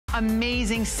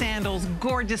amazing sandals,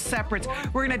 gorgeous separates.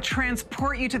 We're gonna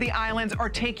transport you to the islands or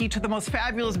take you to the most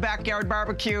fabulous backyard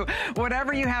barbecue.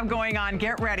 Whatever you have going on,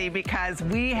 get ready because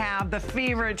we have the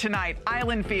fever tonight,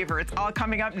 Island Fever. It's all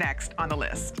coming up next on the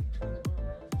list.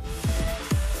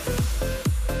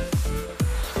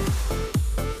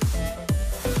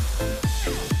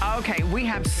 Okay, we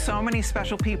have so many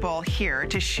special people here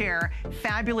to share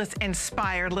fabulous,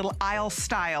 inspired little aisle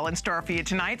style in store for you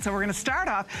tonight. So we're gonna start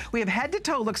off. We have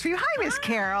head-to-toe looks for you. Hi, Miss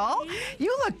Carol.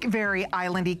 You look very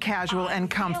islandy, casual, and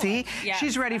comfy. Yes.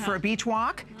 She's ready for a beach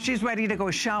walk. She's ready to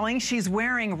go shelling. She's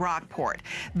wearing Rockport.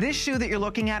 This shoe that you're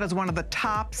looking at is one of the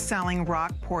top-selling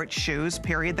Rockport shoes,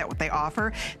 period, that what they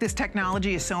offer. This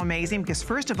technology is so amazing because,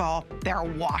 first of all, they're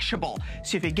washable.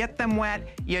 So if you get them wet,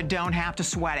 you don't have to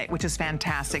sweat it, which is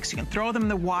fantastic. So you can throw them in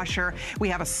the washer. We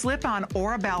have a slip-on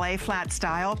or a ballet flat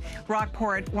style.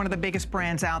 Rockport, one of the biggest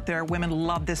brands out there. Women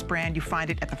love this brand. You find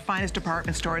it at the finest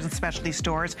department stores and specialty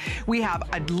stores. We have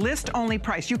a list-only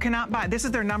price. You cannot buy. This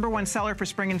is their #1 seller for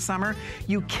spring and summer.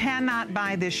 You cannot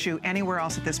buy this shoe anywhere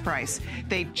else at this price.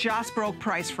 They just broke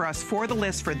price for us for the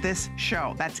list for this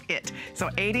show. That's it. So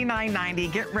 $89.90.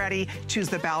 Get ready. Choose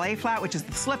the ballet flat, which is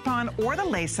the slip-on or the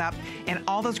lace-up, and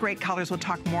all those great colors. We'll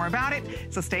talk more about it.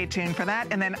 So stay tuned for that.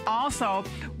 And then also,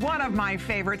 one of my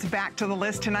favorites back to the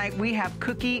list tonight, we have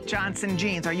Cookie Johnson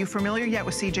jeans. Are you familiar yet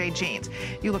with CJ jeans?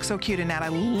 You look so cute in that. I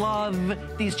love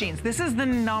these jeans. This is the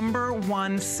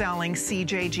 #1 selling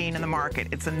CJ jean in the market.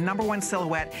 It's the #1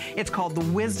 silhouette. It's called the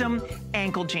Wisdom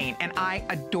Ankle Jean, and I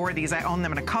adore these. I own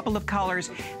them in a couple of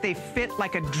colors. They fit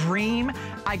like a dream.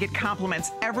 I get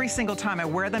compliments every single time I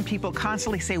wear them. People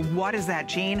constantly say, what is that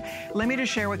jean? Let me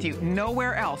just share with you,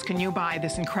 nowhere else can you buy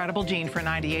this incredible jean for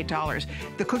 $98.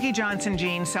 The Cookie Johnson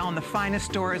jeans sell in the finest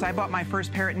stores. I bought my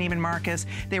first pair at Neiman Marcus.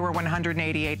 They were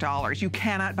 $188. You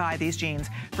cannot buy these jeans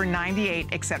for $98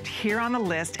 except here on the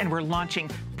list, and we're launching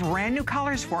brand new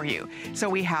colors for you. So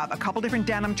we have a couple different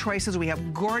denim choices. We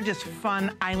have gorgeous,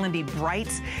 fun, islandy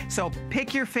brights. So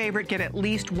pick your favorite, get at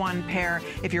least one pair.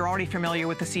 If you're already familiar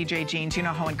with the CJ jeans, you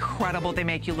know how incredible they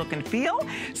make you look and feel.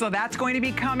 So that's going to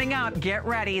be coming up. Get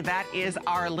ready. That is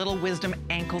our little Wisdom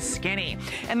ankle skinny.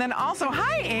 And then also,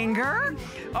 hi, Inger.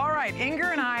 All right,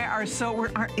 Inger and I are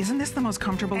isn't this the most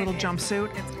comfortable little jumpsuit?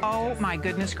 Oh my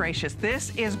goodness gracious.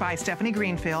 This is by Stephanie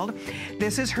Greenfield.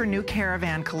 This is her new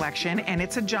Caravan collection, and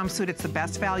it's a jumpsuit. It's the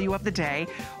best value of the day.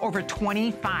 Over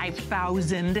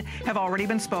 25,000 have already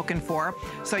been spoken for.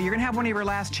 So you're gonna have one of your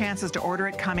last chances to order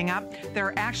it coming up. There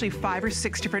are actually 5 or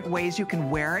 6 different ways you can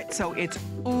wear it. So it's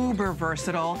uber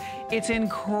versatile. It's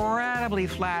incredibly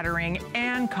flattering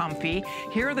and comfy.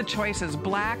 Here are the choices.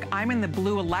 Black, I'm in the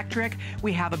blue electric.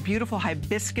 We have a beautiful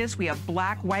hibiscus. We have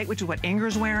black, white, which is what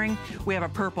Inger's wearing. We have a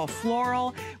purple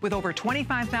floral with over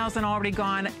 25,000 already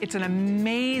gone. It's an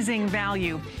amazing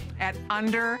value at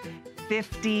under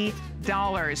 $50.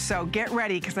 So get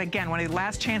ready, because again, one of the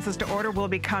last chances to order will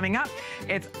be coming up.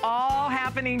 It's all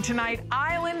happening tonight.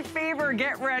 Island Fever,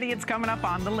 get ready. It's coming up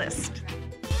on the list.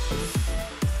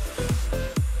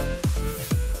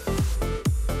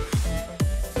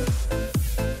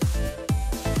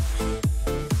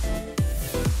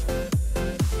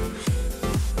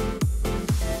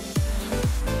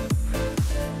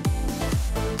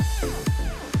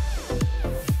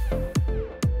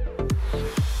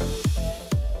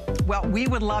 Well, we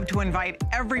would love to invite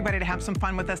everybody to have some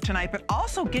fun with us tonight, but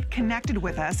also get connected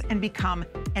with us and become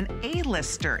an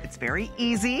A-lister. It's very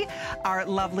easy. Our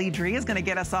lovely Dree is going to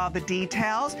get us all the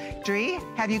details. Dree,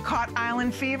 have you caught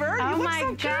Island Fever? Oh my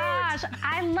so gosh,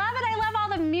 I love it. I love all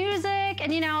the music,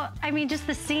 and you know, I mean, just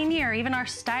the scene here. Even our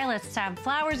stylists have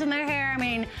flowers in their hair. I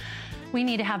mean, we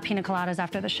need to have pina coladas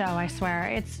after the show, I swear.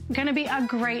 It's gonna be a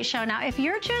great show. Now, if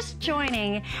you're just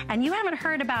joining and you haven't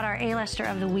heard about our A-Lister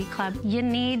of the Week Club, you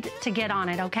need to get on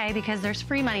it, okay? Because there's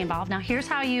free money involved. Now, here's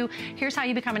how you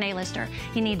become an A-Lister.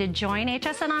 You need to join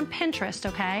HSN on Pinterest,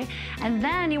 okay? And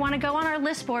then you wanna go on our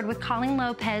list board with Colleen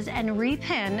Lopez and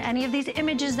repin any of these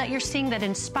images that you're seeing that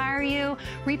inspire you.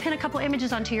 Repin a couple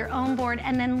images onto your own board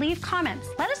and then leave comments.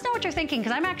 Let us know what you're thinking,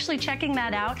 because I'm actually checking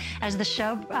that out as the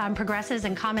show progresses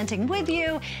and commenting with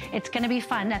you. It's going to be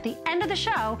fun. At the end of the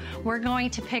show, we're going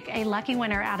to pick a lucky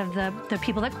winner out of the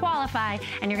people that qualify,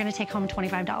 and you're going to take home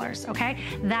 $25, okay?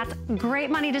 That's great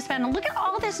money to spend. And look at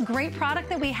all this great product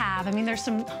that we have. I mean, there's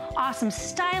some awesome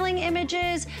styling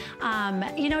images,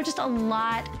 you know, just a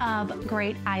lot of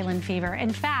great Island Fever.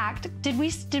 In fact, did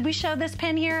we show this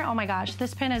pin here? Oh my gosh,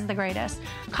 this pin is the greatest.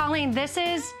 Colleen, this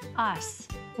is us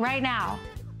right now.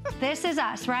 This is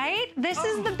us, right? This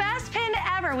is the best pin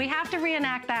ever. We have to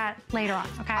reenact that later on,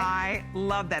 okay? I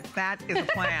love that. That is a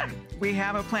plan. We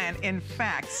have a plan. In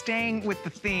fact, staying with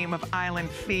the theme of Island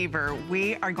Fever,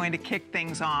 we are going to kick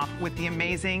things off with the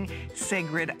amazing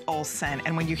Sigrid Olsen.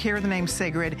 And when you hear the name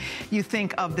Sigrid, you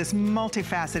think of this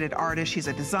multifaceted artist. She's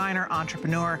a designer,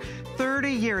 entrepreneur,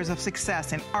 30 years of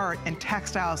success in art and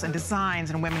textiles and designs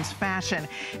and women's fashion.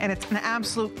 And it's an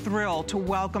absolute thrill to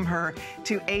welcome her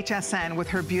to HSN with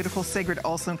her beautiful Sigrid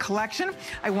Olsen collection.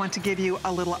 I want to give you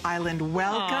a little island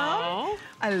welcome. Aww.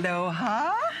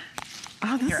 Aloha.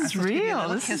 Oh, this is real.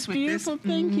 This is beautiful.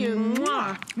 Thank you.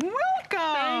 Mwah. Welcome.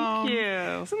 Thank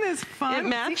you. Isn't this fun? It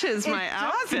matches my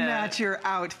outfit. It does match your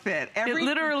outfit. It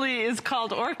literally is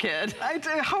called Orchid.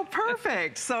 How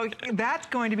perfect. So that's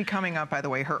going to be coming up, by the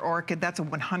way, her orchid. That's a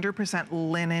 100%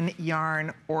 linen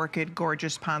yarn orchid,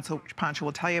 gorgeous poncho.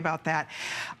 We'll tell you about that.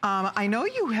 I know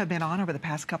you have been on over the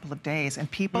past couple of days,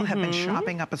 and people have been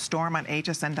shopping up a storm on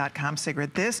hsn.com,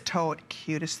 Sigrid. This tote,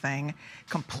 cutest thing,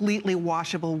 completely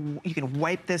washable. You can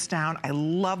wipe this down. I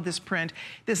love this print.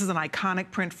 This is an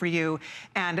iconic print for you.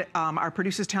 And our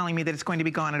producer's telling me that it's going to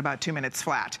be gone in about 2 minutes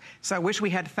flat. So I wish we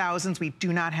had thousands. We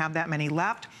do not have that many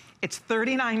left. It's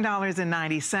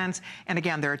 $39.90. And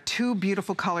again, there are two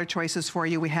beautiful color choices for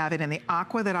you. We have it in the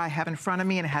aqua that I have in front of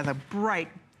me, and it has a bright,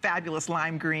 fabulous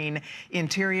lime green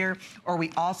interior. Or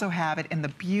we also have it in the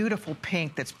beautiful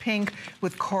pink that's pink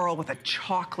with coral with a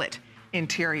chocolate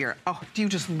interior. Oh, do you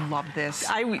just love this?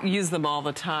 I use them all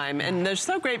the time, and they're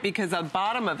so great because the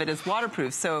bottom of it is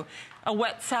waterproof. So a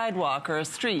wet sidewalk or a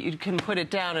street, you can put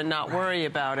it down and not worry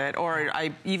about it. Or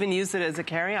I even use it as a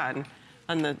carry-on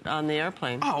on the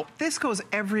airplane. Oh, this goes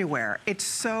everywhere. It's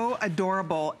so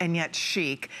adorable and yet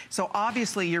chic. So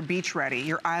obviously you're beach ready,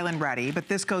 you're island ready, but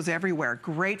this goes everywhere.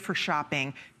 Great for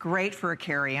shopping, great for a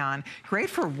carry-on, great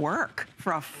for work,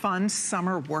 for a fun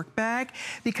summer work bag,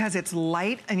 because it's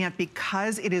light and yet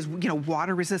because it is, you know,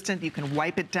 water resistant, you can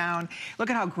wipe it down. Look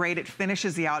at how great it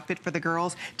finishes the outfit for the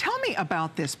girls. Tell me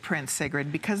about this print,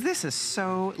 Sigrid, because this is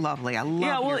so lovely. I love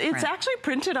your print. It's actually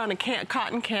printed on a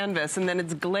cotton canvas, and then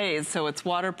it's glazed, so it's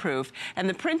waterproof. And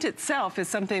the print itself is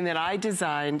something that I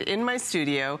designed in my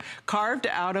studio, carved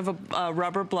out of a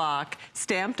rubber block,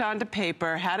 stamped onto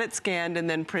paper, had it scanned, and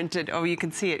then printed. Oh, you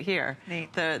can see it here.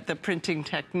 Neat. The printing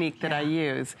technique that I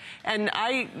use. And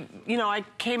I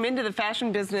came into the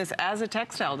fashion business as a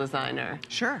textile designer.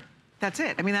 Sure. That's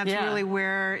it. I mean, that's really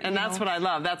where... And that's what I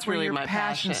love. That's really my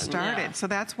passion. Started. Yeah. So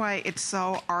that's why it's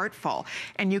so artful.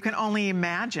 And you can only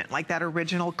imagine, like, that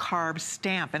original carved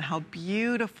stamp and how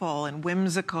beautiful and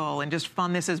whimsical and just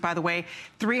fun this is. By the way,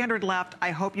 300 left.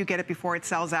 I hope you get it before it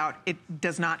sells out. It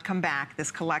does not come back, this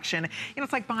collection. You know,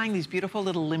 it's like buying these beautiful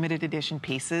little limited edition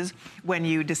pieces when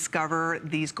you discover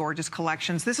these gorgeous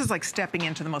collections. This is like stepping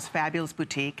into the most fabulous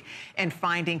boutique and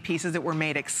finding pieces that were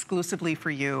made exclusively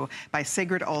for you by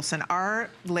Sigrid Olsen. Our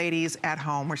ladies at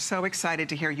home, we're so excited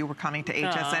to hear you were coming to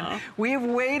HSN. We've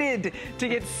waited to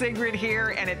get Sigrid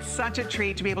here, and it's such a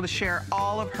treat to be able to share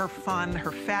all of her fun,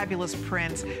 her fabulous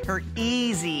prints, her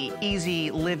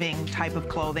easy living type of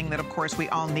clothing that, of course, we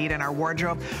all need in our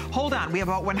wardrobe. Hold on, we have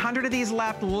about 100 of these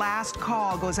left. Last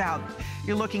call goes out.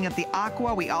 You're looking at the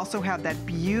aqua. We also have that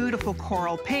beautiful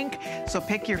coral pink, so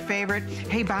pick your favorite.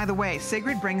 Hey, by the way,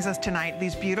 Sigrid brings us tonight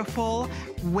these beautiful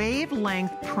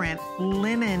wave-length print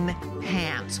linen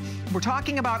pants. We're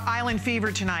talking about island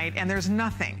fever tonight, and there's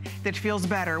nothing that feels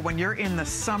better when you're in the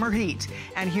summer heat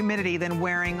and humidity than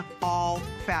wearing all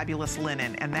fabulous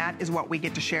linen, and that is what we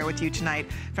get to share with you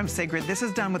tonight from Sigrid. This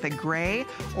is done with a gray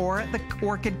or the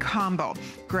orchid combo.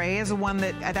 Gray is the one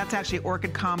that's actually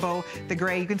orchid combo. The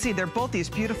gray, you can see they're both these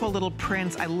beautiful little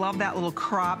prints. I love that little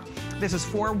crop. This is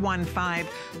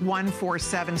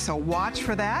 415147, so watch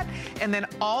for that. And then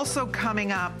also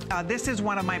coming up, this is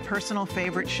one of my personal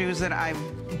favorite shoes that I've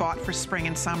bought for spring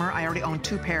and summer. I already own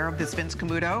 2 pair of this Vince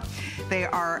Camuto. They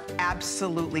are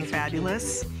absolutely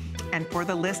fabulous. And for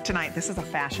the list tonight, this is a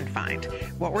fashion find.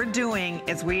 What we're doing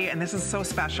is and this is so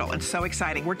special and so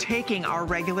exciting, we're taking our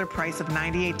regular price of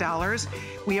 $98.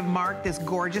 We have marked this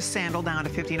gorgeous sandal down to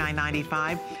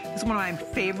 $59.95. This is one of my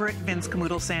favorite Vince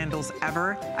Camuto sandals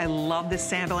ever. I love this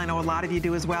sandal. I know a lot of you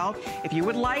do as well. If you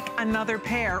would like another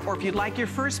pair, or if you'd like your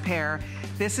first pair,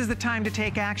 this is the time to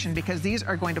take action, because these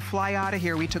are going to fly out of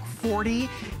here. We took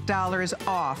 $40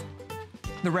 off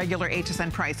the regular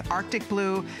HSN price. Arctic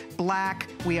blue, black,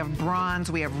 we have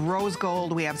bronze, we have rose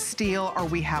gold, we have steel, or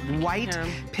we have white.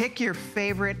 Pick your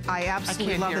favorite. I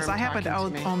absolutely love this. I happen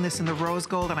to own this in the rose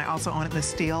gold, and I also own it in the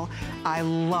steel. I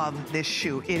love this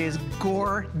shoe. It is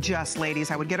gorgeous,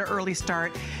 ladies. I would get an early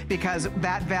start because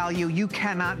that value, you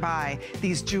cannot buy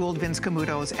these jeweled Vince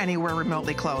Camutos anywhere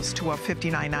remotely close to a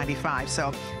 $59.95.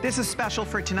 So this is special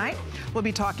for tonight. We'll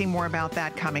be talking more about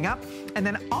that coming up. And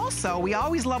then also, we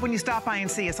always love when you stop by and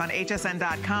see us on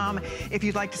hsn.com. If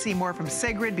you'd like to see more from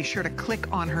Sigrid, be sure to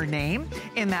click on her name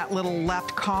in that little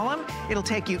left column. It'll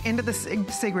take you into the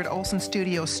Sigrid Olsen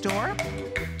Studio store,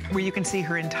 where you can see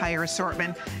her entire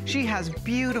assortment. She has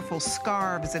beautiful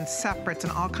scarves and separates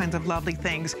and all kinds of lovely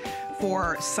things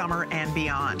for summer and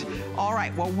beyond. All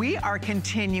right, well, we are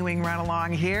continuing right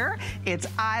along here. It's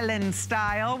Island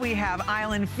Style. We have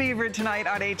Island Fever tonight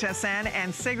on HSN,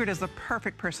 and Sigrid is the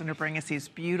perfect person to bring us these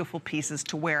beautiful pieces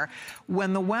to wear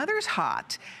when the weather's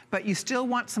hot, but you still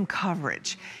want some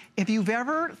coverage. If you've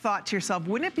ever thought to yourself,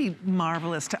 wouldn't it be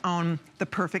marvelous to own the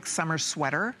perfect summer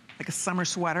sweater? Like a summer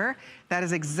sweater, that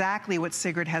is exactly what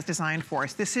Sigrid has designed for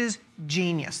us. This is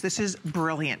genius. This is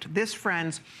brilliant. This,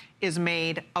 friends, is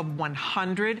made of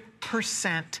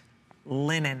 100%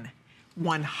 linen.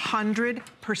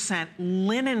 100%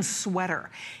 linen sweater.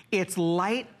 It's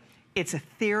light, it's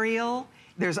ethereal.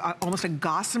 There's almost a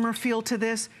gossamer feel to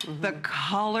this. The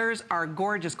colors are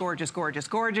gorgeous, gorgeous, gorgeous,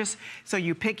 gorgeous. So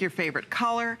you pick your favorite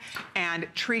color and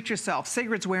treat yourself.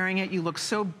 Sigrid's wearing it. You look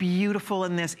so beautiful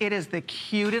in this. It is the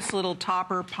cutest little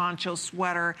topper poncho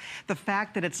sweater. The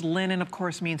fact that it's linen, of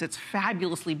course, means it's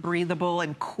fabulously breathable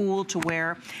and cool to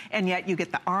wear. And yet you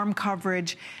get the arm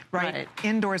coverage, right?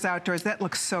 Indoors, outdoors. That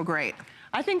looks so great.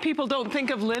 I think people don't think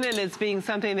of linen as being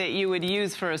something that you would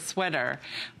use for a sweater,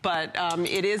 but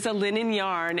it is a linen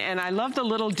yarn, and I love the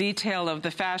little detail of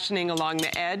the fashioning along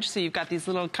the edge. So you've got these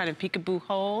little kind of peekaboo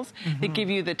holes that give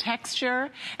you the texture,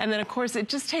 and then of course it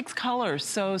just takes color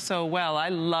so well. I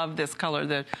love this color,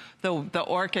 the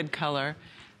orchid color.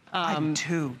 I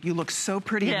too. You look so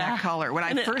pretty in that color. When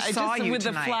I first saw you with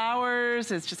tonight, the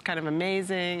flowers, it's just kind of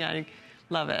amazing. I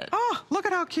love it. Oh, look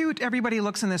at how cute everybody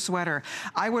looks in this sweater.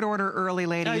 I would order early,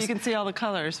 ladies. Oh, you can see all the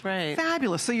colors, right.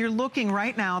 Fabulous. So you're looking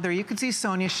right now, there you can see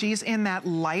Sonia, she's in that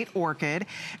light orchid.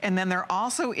 And then there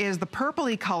also is the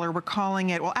purpley color, we're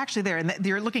calling it, well actually there, and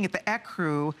you're looking at the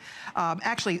ecru.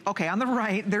 Actually, okay, on the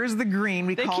right, there's the green,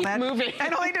 we call that. They keep moving. I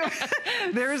know I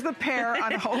do. There's the pear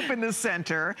on Hope in the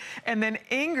center. And then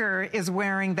Inger is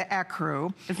wearing the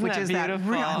ecru, which is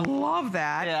beautiful. I love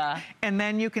that. Yeah. And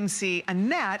then you can see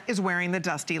Annette is wearing the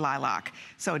Dusty Lilac.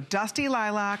 So Dusty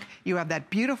Lilac, you have that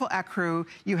beautiful ecru,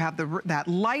 you have that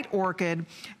light orchid,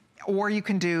 or you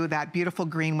can do that beautiful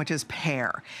green, which is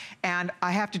pear. And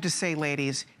I have to just say,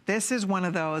 ladies, this is one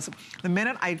of those, the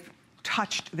minute I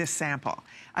touched this sample,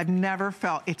 I've never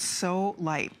felt it's so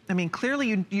light. I mean,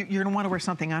 clearly you're gonna wanna wear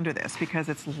something under this because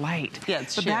it's light. Yeah,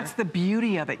 it's but sheer. That's the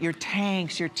beauty of it. Your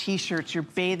tanks, your t-shirts, your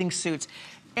bathing suits,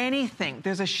 anything.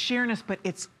 There's a sheerness, but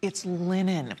it's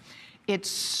linen. It's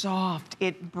soft,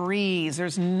 it breathes.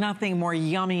 There's nothing more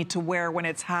yummy to wear when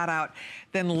it's hot out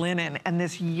than linen. And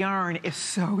this yarn is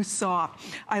so soft.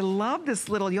 I love this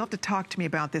little, you'll have to talk to me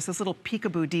about this little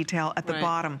peekaboo detail at the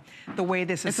bottom. The way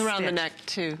this is It's around stitched. the neck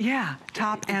too. Yeah,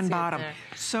 top and bottom.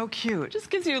 So cute. Just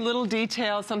gives you a little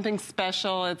detail, something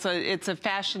special. It's a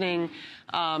fashioning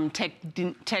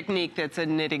technique that's a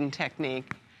knitting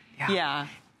technique. Yeah.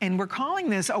 And we're calling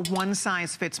this a one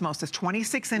size fits most. It's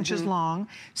 26 inches long,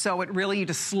 so it really, you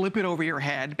just slip it over your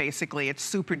head, basically. It's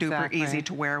super duper easy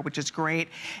to wear, which is great.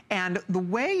 And the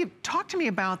way, talk to me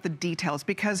about the details,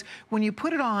 because when you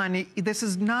put it on, this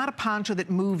is not a poncho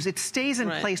that moves. It stays in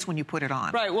place when you put it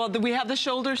on. Right, well, we have the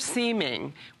shoulder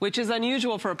seaming, which is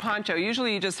unusual for a poncho.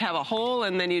 Usually you just have a hole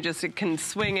and then it can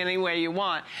swing any way you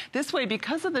want. This way,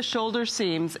 because of the shoulder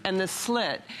seams and the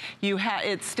slit,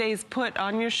 it stays put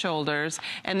on your shoulders,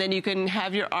 and then you can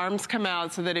have your arms come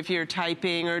out so that if you're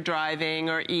typing or driving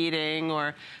or eating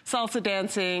or salsa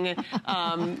dancing,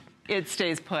 it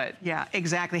stays put. Yeah,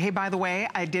 exactly. Hey, by the way,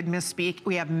 I did misspeak.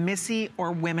 We have Missy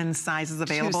or women's sizes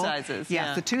available. 2 sizes,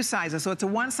 yes, the 2 sizes. So it's a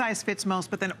one size fits most,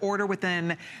 but then order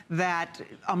within that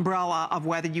umbrella of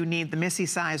whether you need the Missy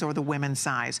size or the women's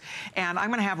size. And I'm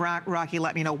gonna have Rocky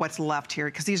let me know what's left here,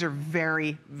 because these are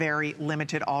very, very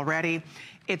limited already.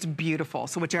 It's beautiful.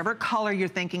 So whichever color you're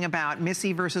thinking about,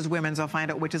 Missy versus women's, I'll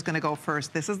find out which is gonna go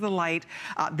first. This is the light.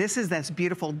 This is this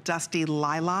beautiful dusty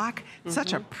lilac.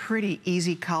 Such a pretty,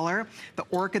 easy color. The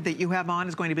orchid that you have on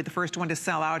is going to be the first one to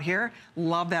sell out here.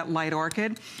 Love that light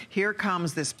orchid. Here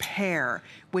comes this pear,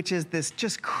 which is this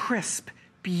just crisp,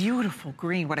 beautiful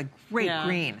green. What a great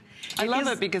green. I love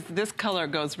it because this color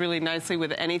goes really nicely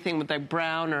with anything with like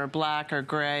brown or black or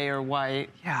gray or white.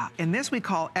 Yeah, and this we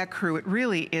call ecru. It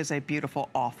really is a beautiful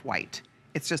off-white.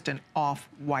 It's just an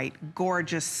off-white,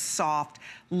 gorgeous, soft,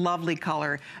 lovely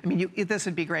color. I mean, this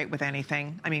would be great with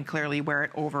anything. I mean, clearly wear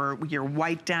it over your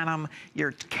white denim,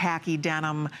 your khaki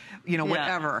denim, you know,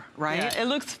 whatever, right? Yeah, it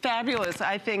looks fabulous.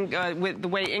 I think with the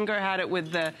way Inger had it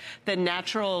with the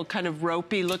natural kind of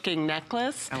ropey looking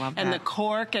necklace. I love that. And the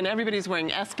cork, and everybody's wearing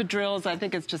espadrilles. I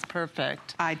think it's just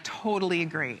perfect. I totally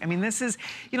agree. I mean, this is,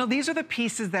 you know, these are the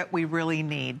pieces that we really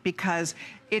need, because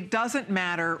it doesn't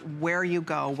matter where you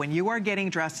go. When you are getting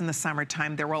dressed in the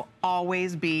summertime, there will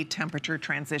always be temperature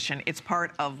transition. It's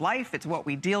part of life. It's what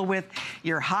we deal with.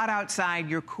 You're hot outside,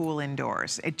 you're cool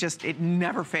indoors. It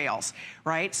never fails,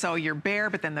 right? So you're bare,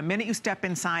 but then the minute you step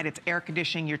inside, it's air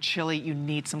conditioning, you're chilly, you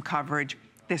need some coverage.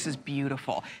 This is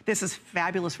beautiful. This is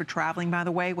fabulous for traveling, by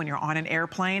the way, when you're on an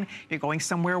airplane, you're going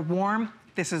somewhere warm.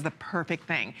 This is the perfect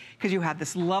thing, because you have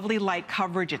this lovely light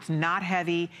coverage. It's not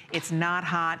heavy, it's not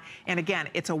hot, and again,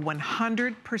 it's a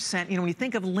 100%, you know, when you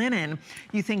think of linen,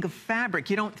 you think of fabric.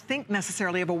 You don't think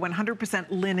necessarily of a 100%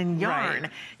 linen yarn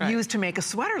used to make a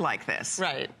sweater like this.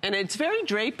 Right, and it's very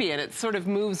drapey, and it sort of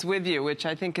moves with you, which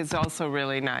I think is also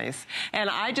really nice. And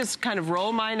I just kind of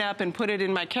roll mine up and put it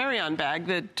in my carry-on bag,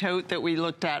 the tote that we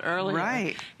looked at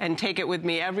earlier, and take it with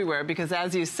me everywhere, because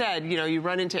as you said, you know, you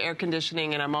run into air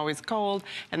conditioning and I'm always cold,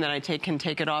 and then I can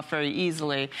take it off very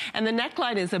easily. And the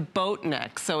neckline is a boat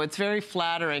neck, so it's very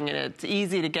flattering and it's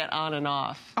easy to get on and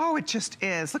off. Oh, it just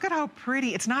is. Look at how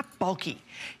pretty. It's not bulky.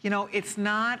 You know,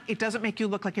 it doesn't make you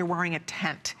look like you're wearing a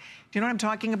tent. Do you know what I'm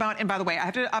talking about? And by the way, I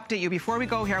have to update you before we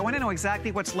go here. I want to know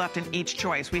exactly what's left in each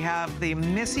choice. We have the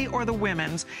Missy or the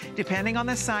women's, depending on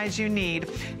the size you need.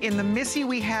 In the Missy,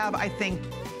 we have, I think,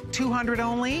 200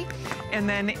 only. And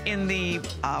then in the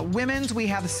women's, we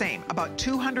have the same, about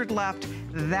 200 left.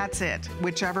 That's it,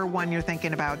 whichever one you're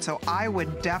thinking about. So I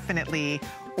would definitely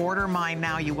order mine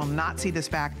now. You will not see this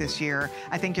back this year.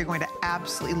 I think you're going to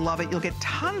absolutely love it. You'll get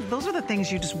tons. Those are the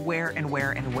things you just wear and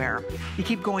wear and wear. You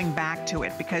keep going back to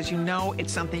it because you know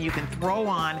it's something you can throw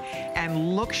on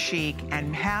and look chic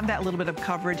and have that little bit of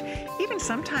coverage. Even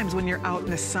sometimes when you're out in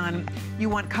the sun, you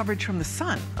want coverage from the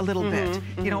sun a little bit.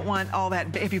 You don't want all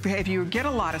that. If you get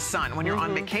a lot of sun when you're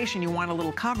on vacation, you want a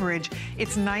little coverage.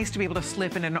 It's nice to be able to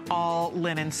slip in an all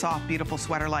linen, soft, beautiful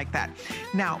sweater like that.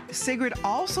 Now, Sigrid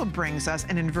also brings us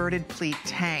an inverted pleat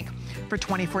tank for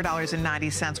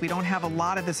 $24.90. We don't have a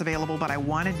lot of this available, but I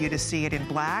wanted you to see it in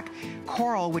black.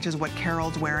 Coral, which is what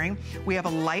Carol's wearing. We have a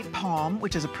light palm,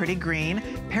 which is a pretty green.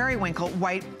 Periwinkle,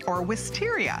 white, or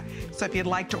wisteria. So if you'd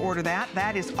like to order that,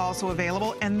 that is also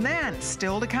available. And then,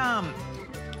 still to come,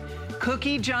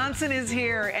 Cookie Johnson is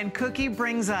here, and Cookie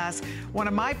brings us one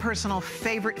of my personal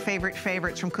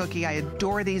favorites from Cookie. I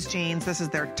adore these jeans. This is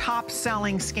their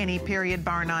top-selling skinny, period,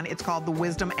 bar none. It's called the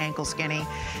Wisdom Ankle Skinny.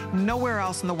 Nowhere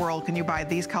else in the world can you buy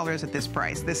these colors at this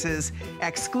price. This is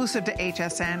exclusive to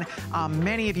HSN.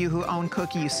 Many of you who own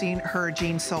Cookie, you've seen her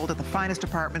jeans sold at the finest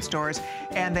department stores,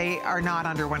 and they are not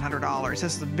under $100. This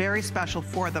is very special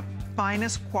for the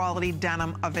finest quality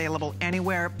denim available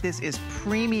anywhere. This is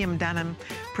premium denim,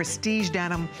 prestige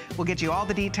denim. We'll get you all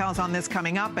the details on this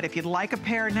coming up, but if you'd like a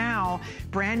pair now,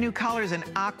 brand new colors in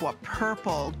aqua,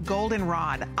 purple,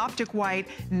 goldenrod, optic white,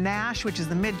 Nash, which is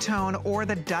the mid-tone, or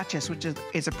the Duchess, which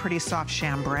is a pretty soft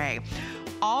chambray.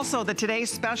 Also, the Today's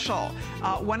Special,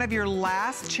 one of your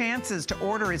last chances to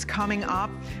order is coming up.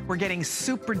 We're getting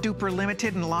super duper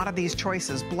limited in a lot of these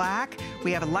choices. Black,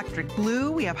 we have electric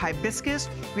blue, we have hibiscus,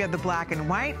 we have the black and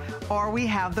white, or we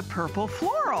have the purple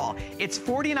floral. It's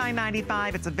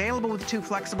 $49.95. It's available with 2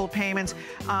 flexible payments.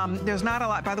 There's not a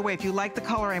lot. By the way, if you like the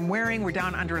color I'm wearing, we're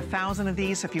down under 1,000 of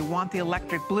these. So if you want the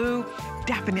electric blue,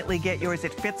 definitely get yours.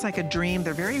 It fits like a dream.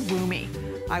 They're very roomy,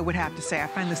 I would have to say. I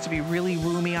find this to be really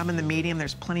roomy. I'm in the medium.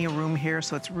 There's plenty of room here,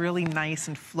 so it's really nice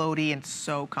and floaty and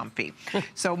so comfy.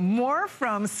 So more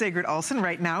from Sigrid Olsen.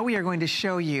 Right now, we are going to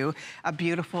show you a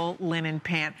beautiful linen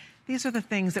pant. These are the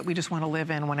things that we just want to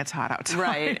live in when it's hot outside.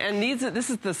 Right, and this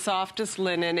is the softest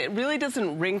linen. It really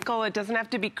doesn't wrinkle. It doesn't have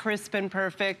to be crisp and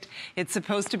perfect. It's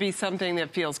supposed to be something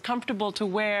that feels comfortable to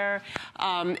wear.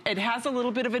 It has a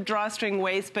little bit of a drawstring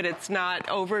waist, but it's not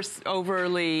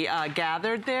overly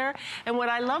gathered there. And what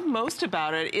I love most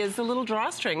about it is the little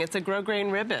drawstring. It's a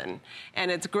grosgrain ribbon, and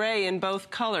it's gray in both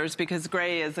colors because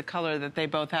gray is a color that they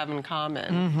both have in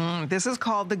common. This is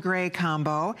called the gray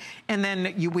combo, and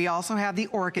then we also have the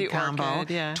orchid combo. combo. Orchid,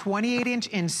 yeah.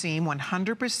 28-inch inseam,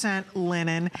 100%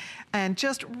 linen, and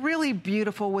just really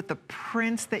beautiful with the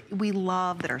prints that we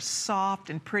love that are soft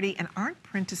and pretty and aren't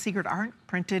printed, Sigrid, aren't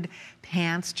printed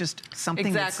pants just something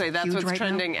exactly, that's huge what's right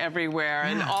trending now? everywhere,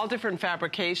 and all different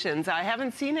fabrications. I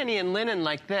haven't seen any in linen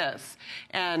like this,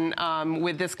 and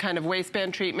with this kind of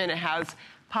waistband treatment, it has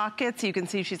pockets. You can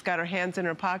see she's got her hands in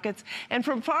her pockets. And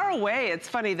from far away, it's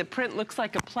funny, the print looks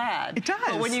like a plaid. It does.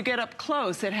 But when you get up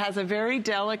close, it has a very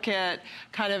delicate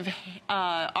kind of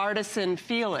artisan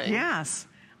feeling. Yes.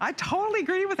 I totally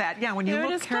agree with that. Yeah, when you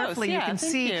look carefully, you can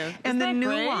see and the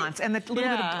nuance and the little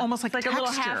bit of almost like texture. Like a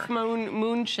little half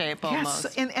moon shape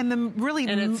almost. Yes, and the really...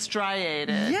 And it's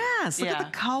striated. Yes, look at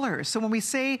the colors. So when we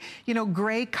say, you know,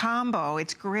 gray combo,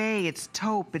 it's gray, it's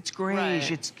taupe, it's grayish,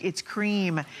 it's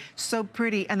cream. So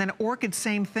pretty. And then orchid,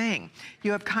 same thing.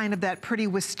 You have kind of that pretty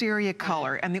wisteria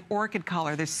color and the orchid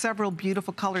color. There's several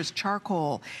beautiful colors,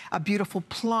 charcoal, a beautiful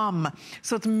plum.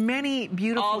 So it's many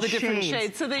beautiful shades. All the different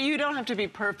shades, so that you don't have to be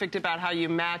perfect about how you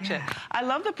match it. I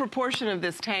love the proportion of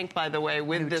this tank, by the way,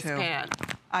 with this pant.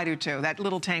 I do too. That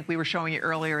little tank we were showing you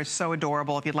earlier is so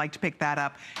adorable. If you'd like to pick that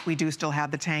up, we do still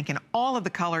have the tank in all of the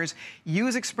colors.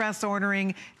 Use express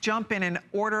ordering, jump in and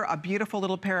order a beautiful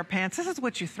little pair of pants. This is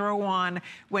what you throw on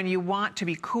when you want to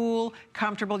be cool,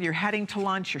 comfortable. You're heading to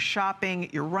lunch, you're shopping,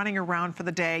 you're running around for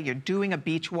the day, you're doing a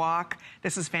beach walk.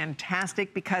 This is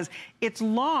fantastic because it's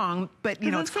long, but you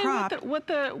know, it's cropped. What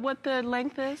the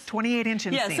length is? 28-inch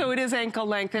inseam. Yeah, so it is ankle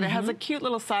length, and it has a cute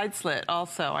little side slit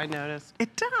also, I noticed. It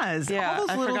does. Yeah, all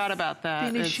those I forgot about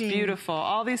that. Finishing. It's beautiful.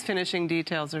 All these finishing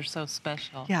details are so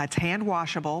special. Yeah, it's hand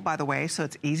washable, by the way, so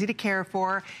it's easy to care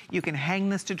for. You can hang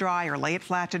this to dry or lay it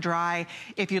flat to dry.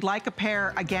 If you'd like a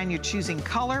pair, again, you're choosing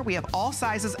color. We have all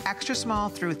sizes, extra small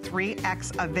through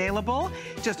 3X available.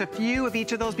 Just a few of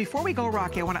each of those. Before we go,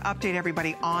 Rocky, I want to update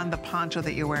everybody on the poncho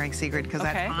that you're wearing, Sigrid, because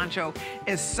that poncho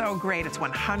is so great. It's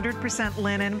 100%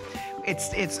 linen.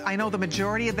 I know the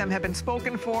majority of them have been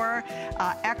spoken for.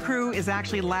 Ecru is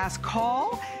actually last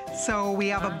call. So we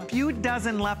have a few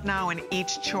dozen left now in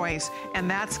each choice, and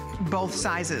that's both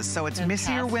sizes. So it's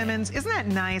Missy or women's. Isn't that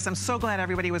nice? I'm so glad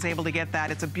everybody was able to get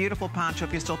that. It's a beautiful poncho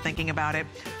if you're still thinking about it.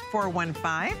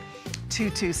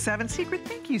 415-227. Sigrid,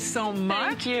 thank you so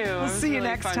much. Thank you. We'll see you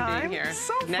next time. Being here.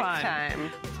 So fun. Next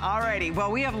time. Alrighty,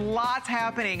 well, we have lots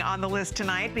happening on the list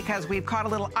tonight because we've caught a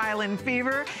little island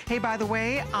fever. Hey, by the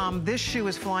way, this shoe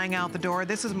is flying out the door.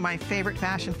 This is my favorite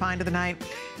fashion find of the night.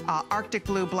 Arctic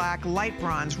blue, black, light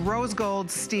bronze, rose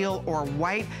gold, steel, or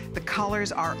white. The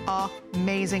colors are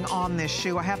amazing on this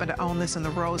shoe. I happen to own this in the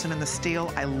rose and in the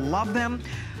steel. I love them.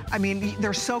 I mean,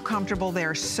 they're so comfortable.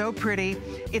 They're so pretty.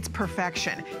 It's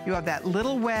perfection. You have that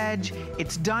little wedge.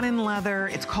 It's done in leather.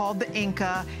 It's called the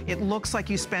Inca. It looks like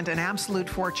you spent an absolute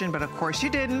fortune, but of course you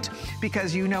didn't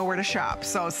because you know where to shop.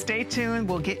 So stay tuned.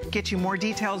 We'll get you more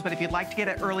details, but if you'd like to get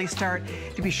an early start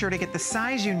to be sure to get the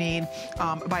size you need,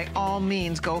 by all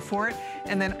means, go for it.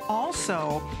 And then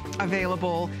also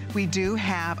available, we do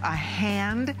have a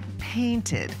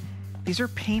hand-painted. These are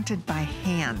painted by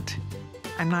hand.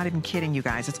 I'm not even kidding you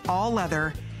guys. It's all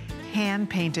leather,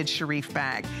 hand-painted Sharif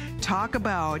bag. Talk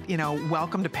about, you know,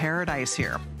 welcome to paradise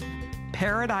here.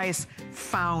 Paradise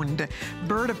found,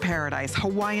 bird of paradise,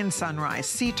 Hawaiian sunrise,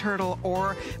 sea turtle,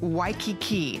 or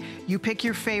Waikiki. You pick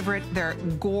your favorite. They're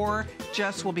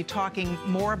gorgeous. We'll be talking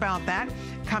more about that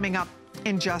coming up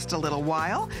in just a little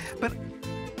while. But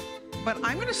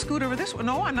I'm going to scoot over this one.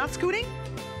 No, I'm not scooting.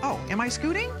 Oh, am I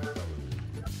scooting?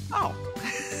 Oh.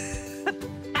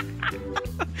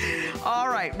 All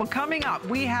right, well, coming up,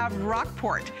 we have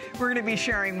Rockport. We're going to be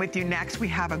sharing with you next. We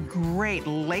have a great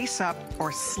lace-up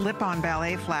or slip-on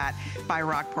ballet flat by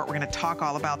Rockport. We're going to talk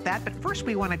all about that. But first,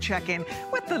 we want to check in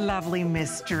with the lovely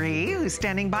mystery who's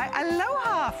standing by.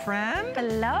 Aloha, friend.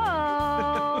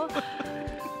 Hello.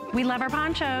 We love our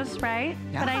ponchos, right?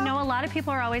 Yeah. But I know a lot of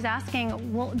people are always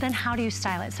asking, well, then how do you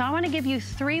style it? So I want to give you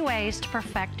 3 ways to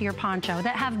perfect your poncho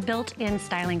that have built-in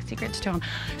styling secrets to them.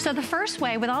 So the first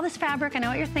way, with all this fabric, I know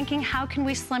what you're thinking, how can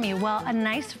we slim you? Well, a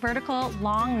nice vertical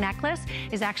long necklace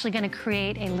is actually going to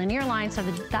create a linear line so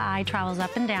that the eye travels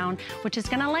up and down, which is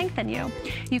going to lengthen you.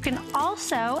 You can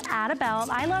also add a belt.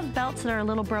 I love belts that are a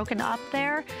little broken up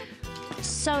there,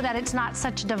 so that it's not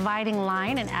such a dividing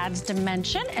line and adds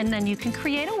dimension. And then you can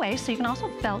create a way so you can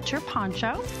also belt your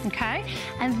poncho, okay?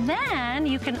 And then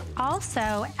you can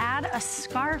also add a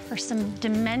scarf for some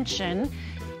dimension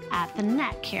at the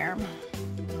neck here.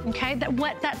 Okay,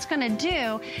 what that's gonna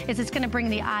do is it's gonna bring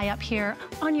the eye up here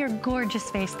on your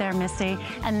gorgeous face there, Missy,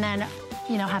 and then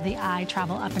you know, have the eye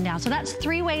travel up and down. So that's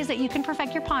 3 ways that you can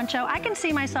perfect your poncho. I can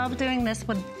see myself doing this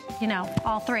with, you know,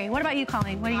 all 3. What about you,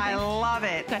 Colleen? What do you think? I love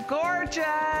it. Good.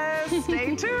 Gorgeous.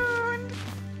 Stay tuned.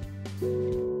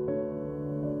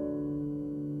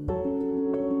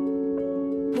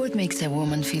 What makes a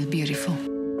woman feel beautiful?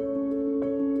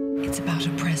 It's about a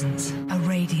presence, a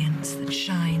radiance that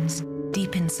shines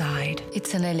deep inside.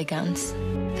 It's an elegance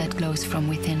that glows from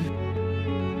within.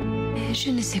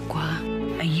 Je ne sais quoi.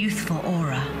 A youthful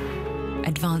aura.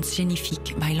 Advanced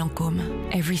Génifique by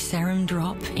Lancôme. Every serum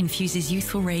drop infuses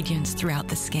youthful radiance throughout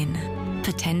the skin.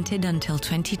 Patented until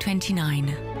 2029.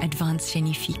 Advanced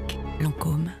Génifique,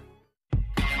 Lancôme.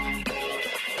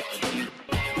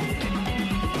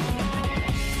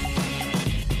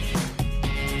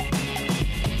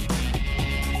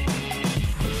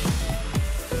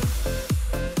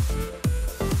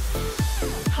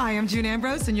 Hi, I'm June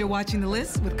Ambrose, and you're watching The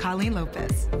List with Colleen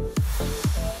Lopez.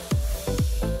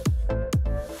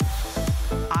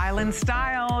 Island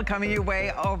style coming your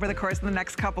way over the course of the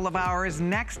next couple of hours.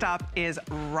 Next up is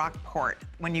Rockport.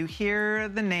 When you hear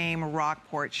the name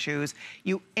Rockport shoes,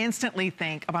 you instantly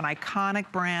think of an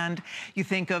iconic brand. You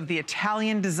think of the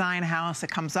Italian design house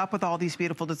that comes up with all these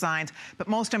beautiful designs. But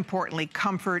most importantly,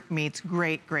 comfort meets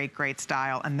great, great, great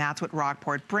style. And that's what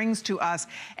Rockport brings to us.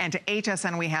 And to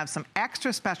HSN, we have some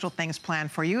extra special things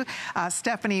planned for you.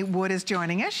 Stephanie Wood is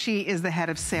joining us. She is the head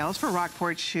of sales for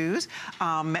Rockport Shoes.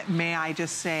 May I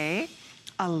just say,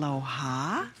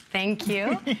 aloha. Thank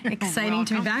you. Exciting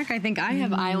to be back. I think I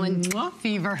have island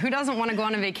fever. Who doesn't want to go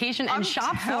on a vacation and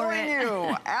shop for it? I'm telling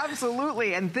you,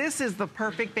 absolutely. And this is the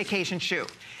perfect vacation shoe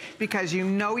because you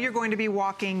know you're going to be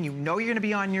walking, you know you're going to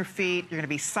be on your feet, you're going to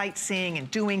be sightseeing and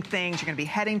doing things, you're going to be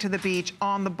heading to the beach,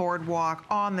 on the boardwalk,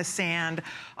 on the sand,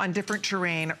 on different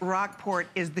terrain. Rockport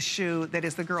is the shoe that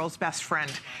is the girl's best friend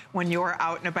when you're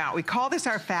out and about. We call this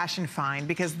our fashion find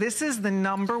because this is the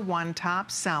 #1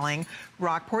 top selling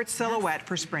Rockport silhouette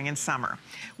for spring and summer.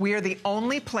 We are the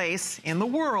only place in the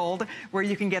world where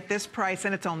you can get this price,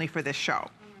 and it's only for this show.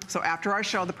 So after our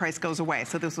show, the price goes away.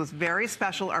 So this was very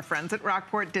special. Our friends at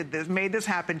Rockport did this, made this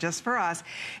happen just for us.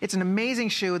 It's an amazing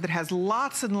shoe that has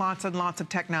lots and lots and lots of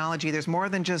technology. There's more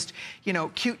than just, you know,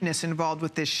 cuteness involved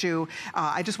with this shoe.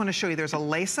 I just want to show you, there's a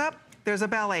lace-up, there's a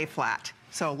ballet flat.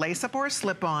 So lace up or a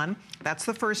slip on, that's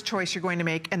the first choice you're going to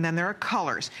make. And then there are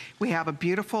colors. We have a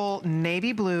beautiful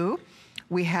navy blue.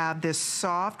 We have this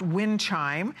soft wind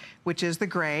chime, which is the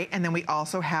gray, and then we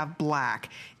also have black.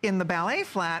 In the ballet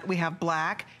flat, we have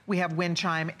black, we have wind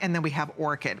chime, and then we have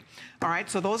orchid. All right,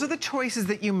 so those are the choices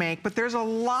that you make, but there's a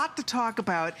lot to talk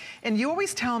about. And you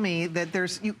always tell me that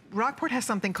Rockport has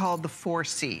something called the 4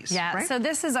 C's, Yeah, right? so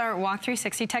this is our Walk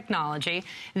 360 technology.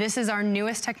 This is our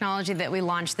newest technology that we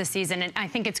launched this season, and I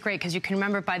think it's great because you can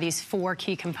remember it by these 4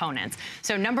 key components.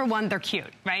 So #1, they're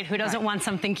cute, right? Who doesn't want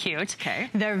something cute? Okay.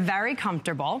 They're very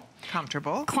comfortable.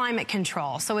 Comfortable. Climate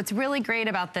control. So what's really great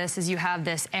about this is you have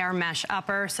this air mesh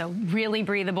upper, so really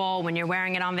breathable when you're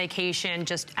wearing it on vacation,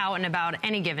 just out and about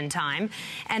any given time.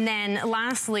 And then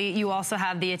lastly, you also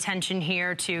have the attention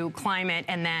here to climate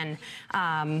and then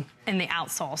in the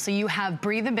outsole. So you have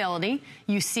breathability.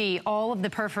 You see all of the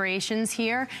perforations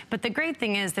here, but the great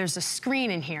thing is there's a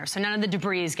screen in here, so none of the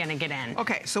debris is gonna get in.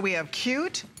 Okay, so we have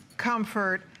cute,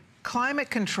 comfort, climate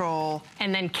control,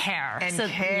 and then care. And so,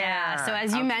 care. Yeah, so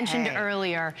as you mentioned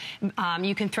earlier,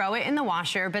 you can throw it in the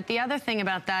washer, but the other thing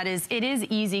about that is it is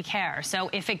easy care.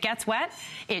 So if it gets wet,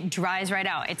 it dries right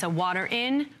out. It's a water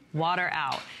in, water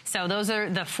out. So those are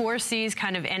the 4 C's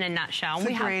kind of in a nutshell. It's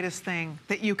the greatest thing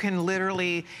that you can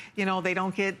literally, you know, they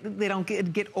don't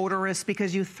get odorous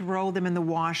because you throw them in the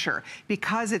washer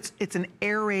because it's an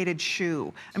aerated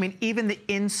shoe. I mean, even the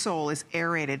insole is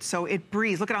aerated, so it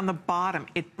breathes. Look at on the bottom,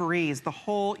 it breathes.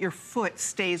 Your foot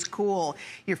stays cool.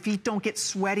 Your feet don't get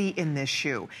sweaty in this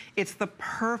shoe. It's the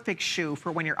perfect shoe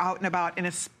for when you're out and about, and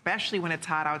especially when it's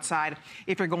hot outside.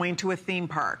 If you're going to a theme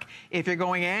park, if you're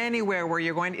going anywhere where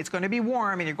it's going to be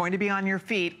warm and you're going to be on your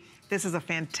feet, this is a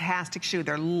fantastic shoe.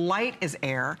 They're light as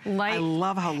air. I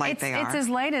love how light they are. It's as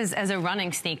light as a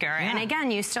running sneaker. Yeah. And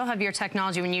again, you still have your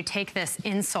technology. When you take this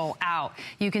insole out,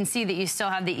 you can see that you still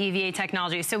have the EVA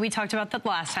technology. So we talked about that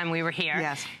last time we were here.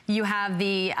 Yes. You have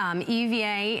the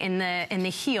EVA in the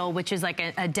heel, which is like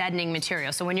a deadening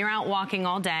material. So when you're out walking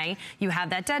all day, you have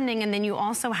that deadening, and then you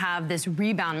also have this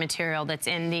rebound material that's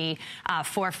in the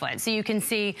forefoot. So you can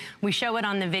see, we show it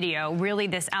on the video, really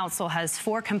this outsole has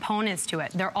 4 components to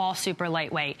it. They're all super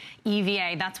lightweight.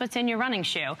 EVA, that's what's in your running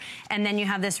shoe. And then you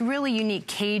have this really unique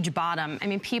cage bottom. I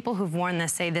mean, people who've worn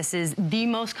this say this is the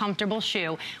most comfortable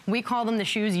shoe. We call them the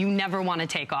shoes you never want to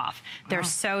take off. They're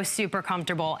so super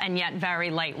comfortable and yet very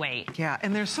lightweight. Yeah,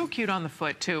 and they're so cute on the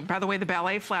foot too. By the way, the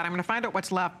ballet flat, I'm going to find out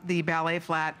what's left. The ballet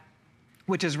flat,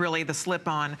 which is really the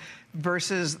slip-on,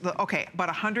 versus the, okay, about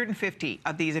 150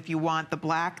 of these if you want the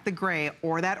black, the gray,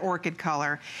 or that orchid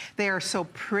color. They are so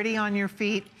pretty on your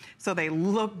feet, so they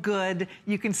look good.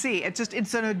 You can see, it's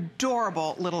an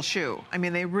adorable little shoe. I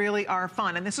mean, they really are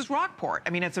fun. And this is Rockport. I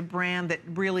mean, it's a brand that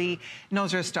really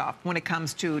knows their stuff when it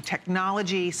comes to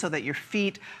technology so that your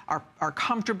feet are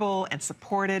comfortable and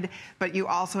supported, but you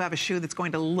also have a shoe that's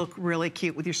going to look really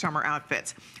cute with your summer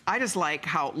outfits. I just like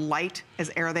how light as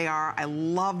air they are. I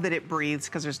love that it breathes,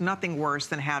 because there's nothing worse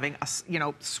than having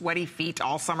sweaty feet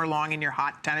all summer long in your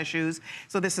hot tennis shoes.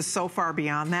 So this is so far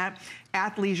beyond that.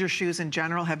 Athleisure shoes in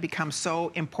general have become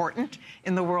so important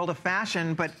in the world of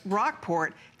fashion, but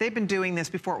Rockport, they've been doing this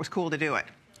before it was cool to do it.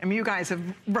 I mean, you guys have,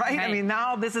 right? I mean,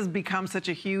 now this has become such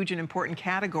a huge and important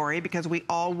category because we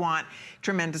all want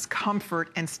tremendous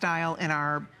comfort and style in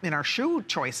our shoe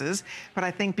choices. But I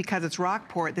think because it's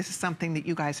Rockport, this is something that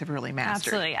you guys have really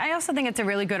mastered. Absolutely. I also think it's a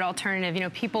really good alternative. You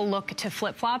know, people look to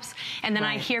flip-flops, and then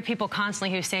I hear people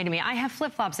constantly who say to me, I have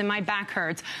flip-flops and my back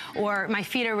hurts, or my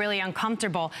feet are really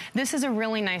uncomfortable. This is a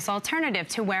really nice alternative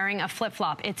to wearing a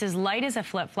flip-flop. It's as light as a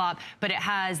flip-flop, but it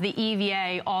has the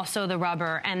EVA, also the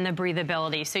rubber, and the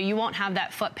breathability. So you won't have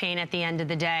that foot pain at the end of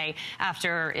the day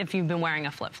if you've been wearing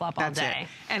a flip-flop all day.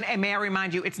 And may I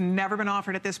remind you, it's never been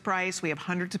offered at this price. We have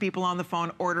hundreds of people on the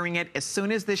phone ordering it. As soon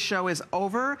as this show is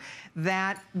over,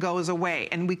 that goes away.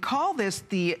 And we call this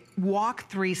the Walk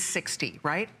 360,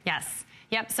 right? Yes.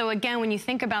 Yep, so again, when you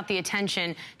think about the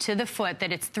attention to the foot,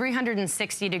 that it's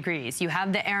 360 degrees. You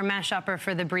have the air mesh upper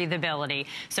for the breathability.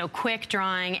 So quick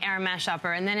drying, air mesh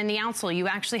upper. And then in the outsole, you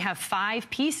actually have 5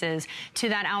 pieces to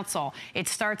that outsole. It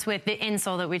starts with the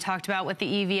insole that we talked about with the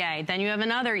EVA. Then you have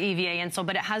another EVA insole,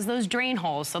 but it has those drain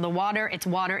holes. So the water, it's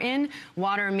water in,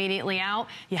 water immediately out.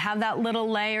 You have that little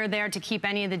layer there to keep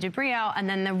any of the debris out, and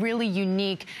then the really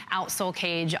unique outsole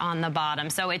cage on the bottom.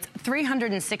 So it's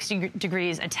 360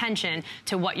 degrees attention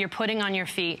to what you're putting on your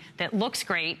feet that looks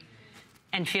great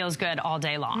and feels good all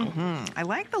day long. I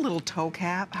like the little toe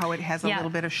cap, how it has a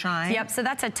little bit of shine. Yep, so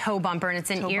that's a toe bumper, and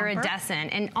it's an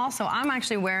iridescent. And also, I'm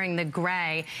actually wearing the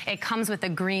gray. It comes with a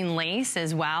green lace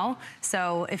as well.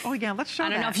 So if let's show that. I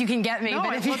don't know if you can get me,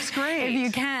 but it looks great. If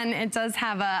you can, it does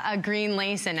have a green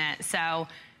lace in it. So.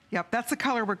 Yep, that's the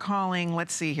color we're calling,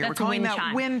 let's see here. We're calling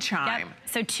that wind chime. Yep.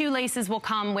 So 2 laces will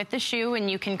come with the shoe,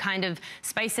 and you can kind of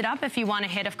spice it up if you want a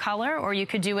hit of color, or you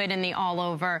could do it in the all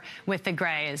over with the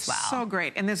gray as well. So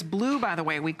great. And this blue, by the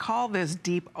way, we call this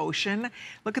deep ocean.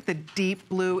 Look at the deep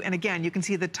blue. And again, you can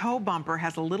see the toe bumper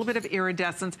has a little bit of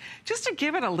iridescence just to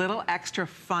give it a little extra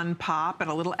fun pop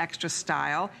and a little extra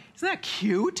style. Isn't that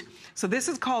cute? So this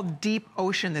is called Deep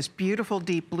Ocean, this beautiful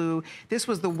deep blue. This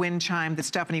was the wind chime that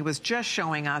Stephanie was just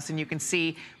showing us, and you can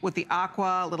see with the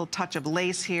aqua, a little touch of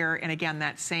lace here, and again,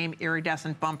 that same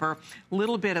iridescent bumper, a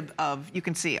little bit of you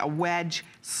can see a wedge,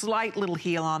 slight little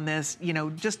heel on this, you know,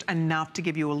 just enough to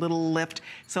give you a little lift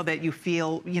so that you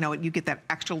feel, you know, you get that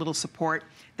extra little support,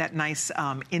 that nice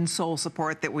insole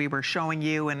support that we were showing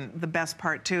you. And the best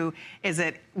part too is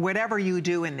that whatever you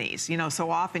do in these, you know, so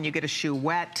often you get a shoe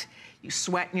wet, you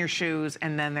sweat in your shoes,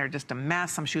 and then they're just a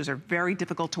mess. Some shoes are very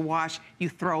difficult to wash. You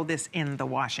throw this in the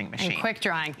washing machine. And quick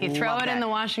drying. You throw it in the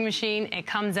washing machine, it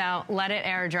comes out, let it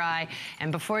air dry,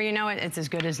 and before you know it, it's as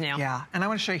good as new. Yeah, and I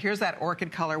want to show you, here's that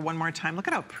orchid color one more time. Look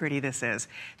at how pretty this is.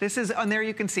 This is, and there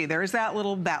you can see, there's that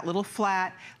little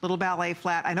flat, little ballet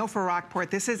flat. I know for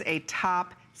Rockport, this is a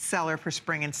top seller for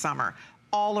spring and summer.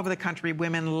 All over the country,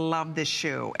 women love this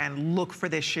shoe and look for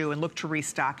this shoe and look to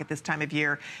restock at this time of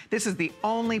year. This is the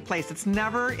only place. It's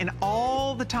never, in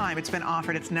all the time it's been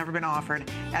offered, it's never been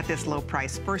offered at this low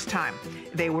price. First time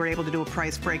they were able to do a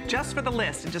price break just for the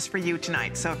list and just for you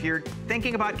tonight. So if you're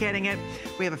thinking about getting it,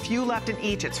 we have a few left in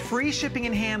each. It's free shipping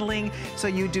and handling. So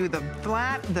you do the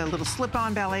flat, the little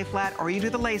slip-on ballet flat, or you do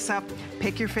the lace-up.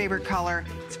 Pick your favorite color.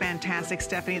 It's fantastic.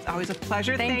 Stephanie, it's always a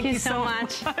pleasure. Thank you so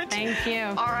much. Thank you.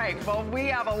 All right, well, we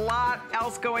have a lot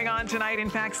else going on tonight. In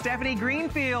fact, Stephanie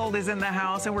Greenfield is in the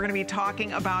house, and we're going to be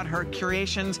talking about her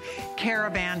Curations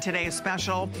Caravan today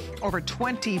special. Over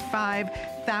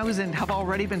 25,000 have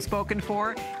already been spoken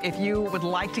for. If you would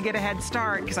like to get a head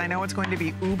start, because I know it's going to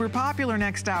be uber popular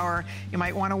next hour, you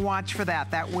might want to watch for that.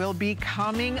 That will be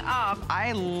coming up.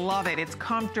 I love it. It's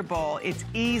comfortable. It's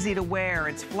easy to wear.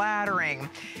 It's flattering.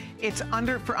 It's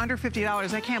for under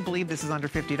 $50. I can't believe this is under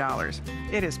 $50.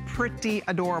 It is pretty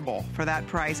adorable for that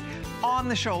price. On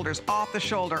the shoulders, off the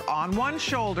shoulder, on one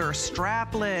shoulder,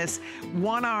 strapless,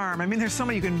 one arm. I mean, there's so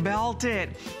many, you can belt it.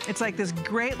 It's like this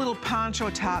great little poncho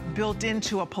top built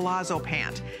into a palazzo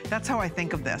pant. That's how I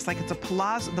think of this. Like it's a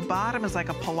palazzo, the bottom is like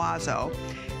a palazzo.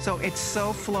 So it's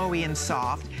so flowy and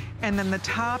soft. And then the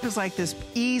top is like this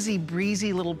easy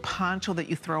breezy little poncho that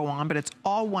you throw on, but it's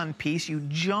all one piece. You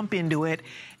jump into it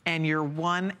and you're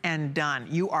one and done.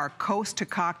 You are coast to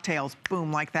cocktails,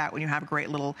 boom, like that when you have a great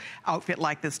little outfit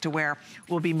like this to wear.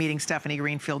 We'll be meeting Stephanie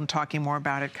Greenfield and talking more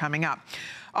about it coming up.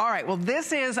 All right, well,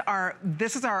 this is our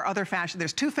other fashion.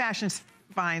 There's two fashions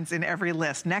finds in every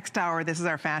list. Next hour, this is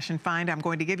our fashion find. I'm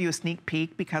going to give you a sneak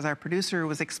peek because our producer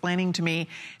was explaining to me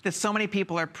that so many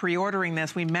people are pre-ordering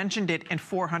this. We mentioned it and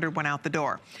 400 went out the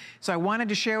door. So I wanted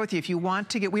to share with you, if you want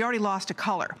to get, we already lost a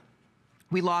color.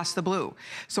 We lost the blue.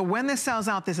 So when this sells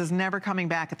out, this is never coming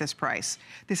back at this price.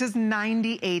 This is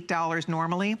 $98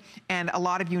 normally, and a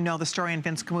lot of you know the story in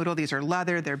Vince Camuto. These are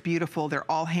leather, they're beautiful,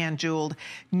 they're all hand jeweled.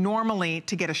 Normally,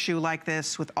 to get a shoe like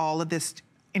this with all of this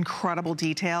incredible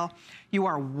detail, you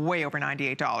are way over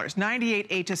 $98. $98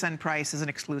 HSN price is an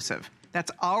exclusive.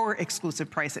 That's our exclusive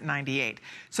price at $98.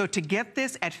 So to get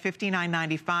this at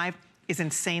 $59.95 is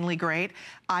insanely great.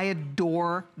 I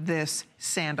adore this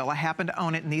sandal. I happen to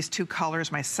own it in these two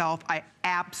colors myself. I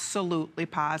absolutely,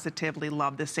 positively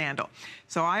love this sandal.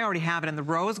 So I already have it in the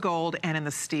rose gold and in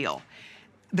the steel.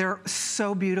 They're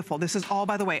so beautiful. This is all,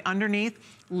 by the way, underneath,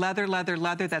 leather, leather,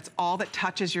 leather. That's all that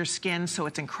touches your skin, so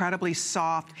it's incredibly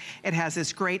soft. It has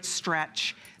this great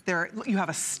stretch. You have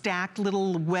a stacked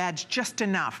little wedge, just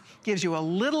enough. Gives you a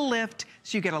little lift,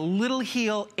 so you get a little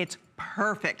heel. It's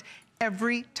perfect.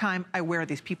 Every time I wear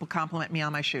these, people compliment me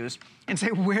on my shoes and say,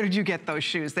 where did you get those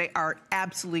shoes? They are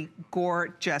absolutely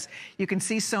gorgeous. You can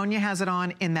see Sonia has it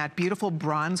on in that beautiful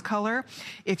bronze color.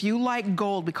 If you like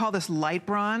gold, we call this light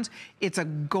bronze. It's a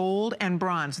gold and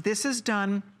bronze. This is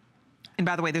done, and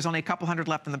by the way, there's only a couple hundred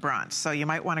left in the bronze, so you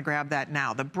might want to grab that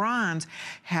now. The bronze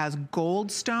has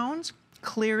gold stones,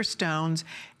 clear stones,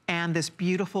 and this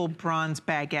beautiful bronze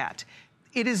baguette.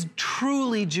 It is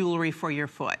truly jewelry for your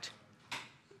foot.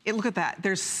 Look at that.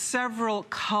 There's several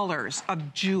colors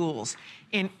of jewels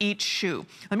in each shoe.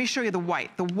 Let me show you the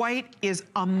white. The white is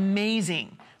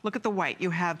amazing. Look at the white.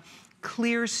 You have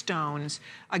clear stones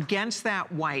against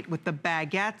that white with the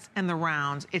baguettes and the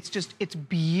rounds. It's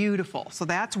beautiful. So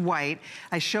that's white.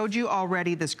 I showed you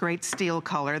already this great steel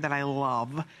color that I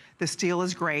love. The steel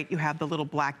is great. You have the little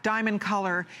black diamond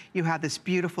color. You have this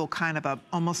beautiful kind of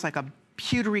almost like a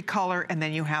pewtery color, and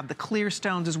then you have the clear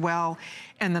stones as well.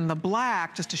 And then the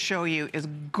black, just to show you, is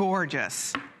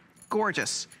gorgeous.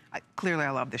 Gorgeous. Clearly, I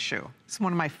love this shoe. It's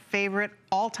one of my favorite,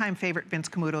 all-time favorite Vince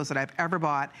Camutos that I've ever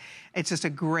bought. It's just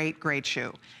a great, great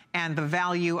shoe. And the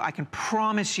value, I can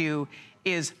promise you,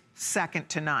 is second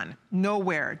to none.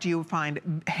 Nowhere do you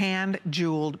find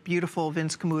hand-jeweled, beautiful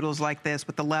Vince Camutos like this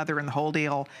with the leather and the whole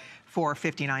deal for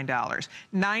 $59.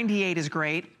 $98 is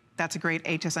great. That's a great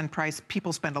HSN price.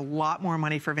 People spend a lot more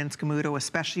money for Vince Camuto,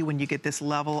 especially when you get this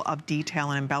level of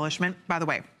detail and embellishment. By the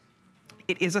way,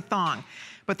 it is a thong,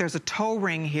 but there's a toe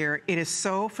ring here. It is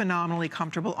so phenomenally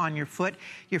comfortable on your foot.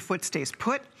 Your foot stays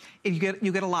put. You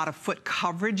get a lot of foot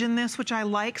coverage in this, which I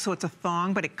like. So it's a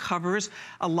thong, but it covers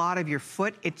a lot of your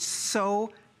foot. It's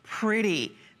so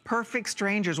pretty. Perfect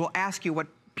strangers will ask you, what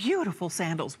beautiful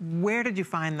sandals. Where did you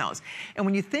find those? And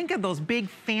when you think of those big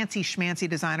fancy schmancy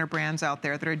designer brands out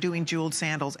there that are doing jeweled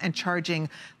sandals and charging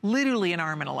literally an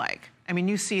arm and a leg, I mean,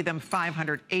 you see them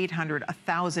 $500, $800,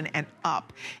 $1,000 and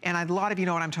up. And a lot of you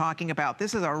know what I'm talking about.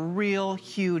 This is a real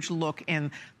huge look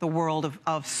in the world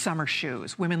of summer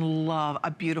shoes. Women love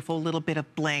a beautiful little bit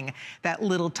of bling, that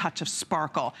little touch of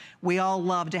sparkle. We all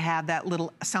love to have that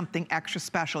little something extra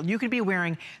special. You could be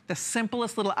wearing the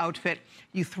simplest little outfit.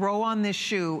 You throw on this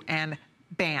shoe and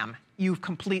bam, you've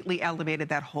completely elevated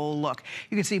that whole look.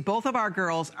 You can see both of our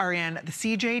girls are in the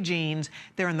CJ jeans.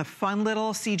 They're in the fun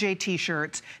little CJ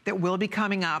t-shirts that will be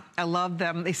coming up. I love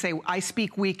them. They say, I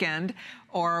speak weekend,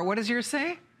 or what does yours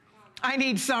say? I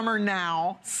need summer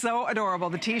now. So adorable.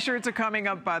 The t-shirts are coming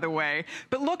up, by the way.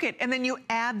 But look at, and then you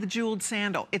add the jeweled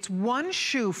sandal. It's one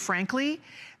shoe, frankly,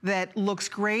 that looks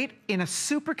great in a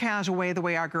super casual way, the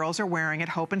way our girls are wearing it,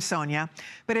 Hope and Sonia.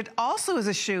 But it also is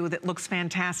a shoe that looks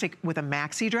fantastic with a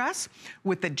maxi dress,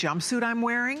 with the jumpsuit I'm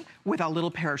wearing, with a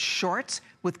little pair of shorts,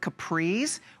 with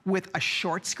capris, with a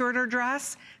short skirt or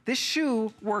dress. This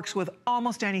shoe works with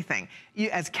almost anything.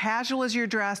 As casual as you're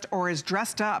dressed or as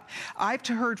dressed up. I've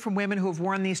heard from women who have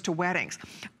worn these to weddings.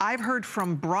 I've heard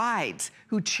from brides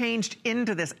who changed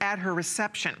into this at her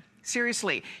reception.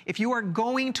 Seriously, if you are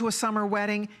going to a summer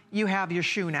wedding, you have your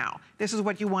shoe now. This is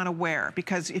what you want to wear,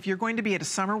 because if you're going to be at a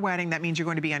summer wedding, that means you're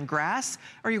going to be on grass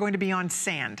or you're going to be on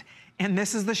sand. And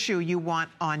this is the shoe you want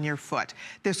on your foot.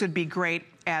 This would be great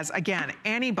as, again,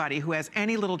 anybody who has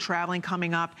any little traveling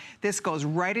coming up. This goes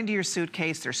right into your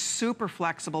suitcase. They're super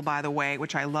flexible, by the way,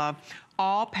 which I love.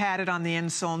 All padded on the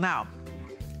insole. Now,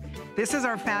 this is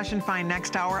our Fashion Find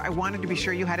next hour. I wanted to be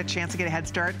sure you had a chance to get a head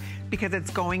start because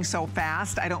it's going so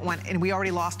fast. I don't want, and we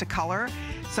already lost a color.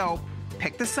 So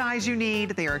pick the size you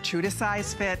need. They are true to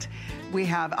size fit. We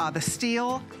have the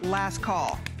steel, last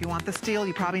call. If you want the steel,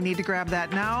 you probably need to grab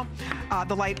that now.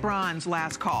 The light bronze,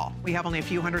 last call. We have only a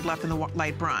few hundred left in the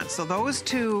light bronze. So those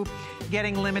two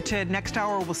getting limited. Next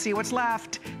hour, we'll see what's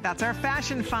left. That's our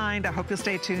Fashion Find. I hope you'll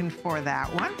stay tuned for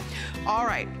that one. All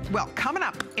right, well, coming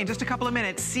up in just a couple of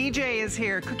minutes, CJ is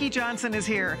here, Cookie Johnson is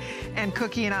here, and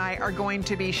Cookie and I are going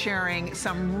to be sharing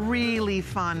some really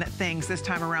fun things this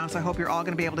time around, so I hope you're all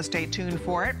gonna be able to stay tuned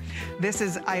for it. This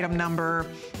is item number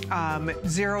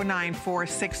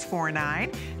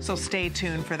 094649, so stay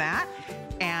tuned for that.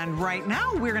 And right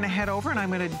now, we're gonna head over and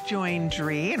I'm gonna join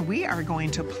Dree, and we are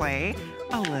going to play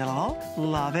a little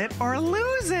Love It or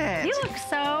Lose It. You look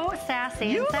so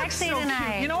sassy and sexy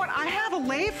tonight. Cute. You know what? I have a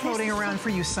lei floating around for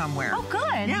you somewhere. Oh,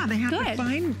 good. Yeah, they have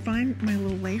to find my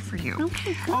little lei for you.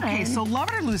 Okay, good. Okay, so Love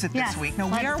It or Lose It this week. Now,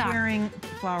 we are wearing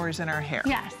flowers in our hair.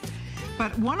 Yes.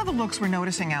 But one of the looks we're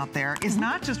noticing out there is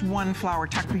not just one flower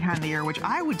tucked behind the ear, which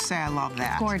I would say I love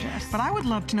that. It's gorgeous. But I would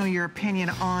love to know your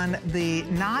opinion on the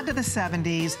nod to the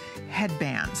 70s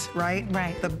headbands, right?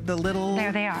 Right. The little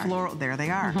there they are. Floral, there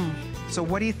they are. So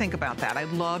what do you think about that?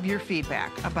 I'd love your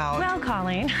feedback about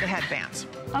Colleen, the headbands.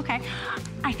 Okay.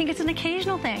 I think it's an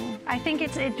occasional thing. I think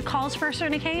it calls for a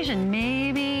certain occasion.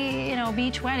 Maybe, you know,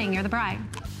 beach wedding, you're the bride.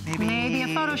 Maybe a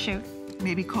photo shoot.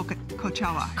 Maybe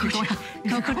Coachella.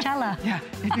 Coachella. Yeah,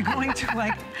 if you're going to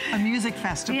like a music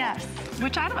festival. Yes,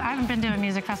 which I haven't been to a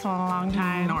music festival in a long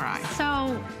time. Nor I.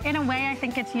 So in a way, I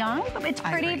think it's young, it's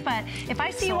pretty, but if I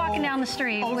see you walking down the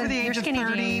street over with the your age of skinny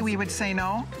 30, jeans, we would say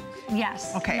no?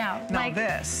 Yes. Okay, no. Now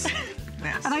this.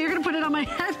 I thought you were gonna put it on my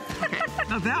head. Okay,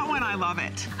 now that one I love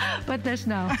it. But this,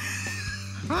 no.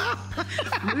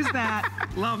 Lose that,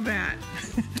 love that.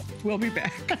 We'll be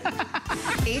back.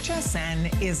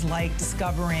 HSN is like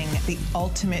discovering the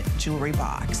ultimate jewelry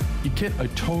box. You get a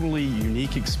totally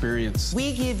unique experience.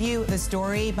 We give you the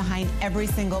story behind every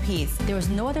single piece. There is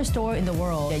no other store in the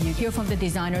world that you hear from the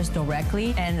designers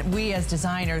directly. And we as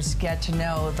designers get to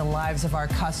know the lives of our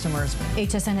customers.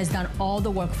 HSN has done all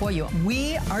the work for you.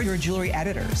 We are your jewelry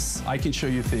editors. I can show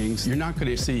you things you're not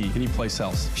going to see anyplace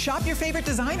else. Shop your favorite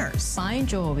designers. Fine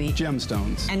jewelry,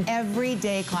 gemstones, and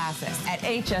everyday classics at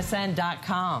hsn.com.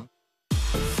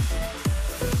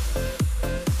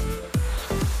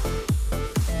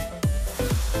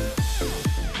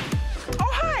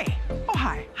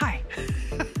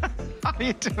 How are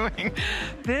you doing?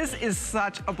 This is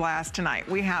such a blast tonight.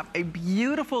 We have a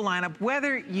beautiful lineup,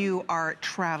 whether you are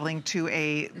traveling to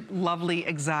a lovely,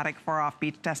 exotic, far-off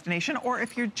beach destination, or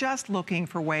if you're just looking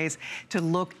for ways to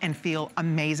look and feel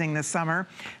amazing this summer.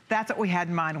 That's what we had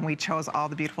in mind when we chose all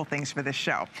the beautiful things for this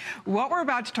show. What we're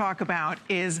about to talk about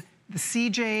is the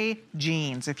CJ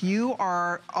jeans. If you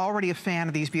are already a fan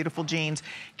of these beautiful jeans,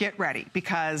 get ready,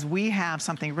 because we have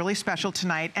something really special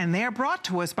tonight, and they're brought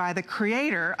to us by the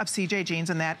creator of CJ jeans,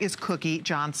 and that is Cookie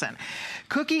Johnson.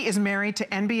 Cookie is married to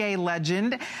NBA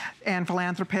legend and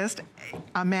philanthropist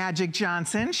Magic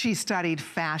Johnson. She studied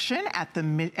fashion at the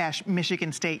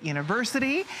Michigan State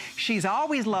University. She's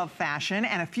always loved fashion,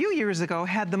 and a few years ago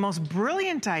had the most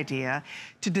brilliant idea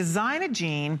to design a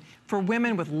jean for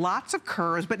women with lots of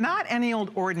curves, but not any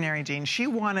old ordinary jeans. She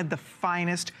wanted the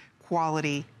finest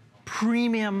quality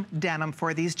premium denim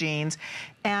for these jeans,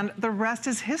 and the rest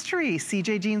is history.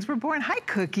 CJ jeans were born. Hi,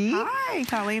 Cookie. Hi,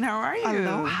 Colleen. How are you?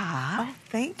 Aloha. Oh,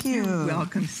 thank you. You're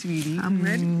welcome, sweetie. I'm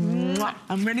ready.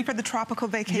 I'm ready for the tropical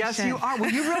vacation. Yes, you are. Well,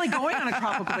 you're really going on a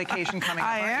tropical vacation coming up.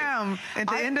 I am at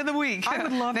the end of the week. I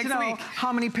would love to know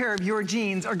how many pair of your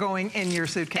jeans are going in your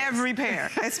suitcase. Every pair,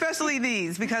 especially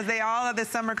these, because they all have the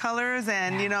summer colors,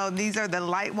 and you know, these are the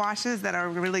light washes that are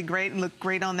really great and look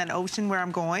great on that ocean where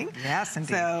I'm going. Yes,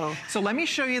 indeed. So let me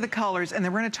show you the colors, and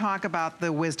then we're going to talk about the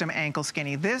the Wisdom Ankle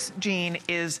Skinny. This jean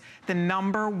is the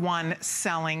 #1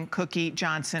 selling Cookie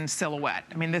Johnson silhouette.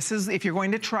 I mean, this is, if you're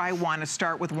going to try one, to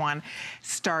start with one,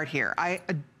 start here. I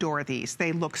adore these.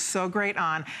 They look so great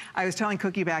on. I was telling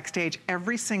Cookie backstage,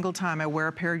 every single time I wear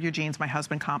a pair of your jeans, my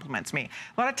husband compliments me.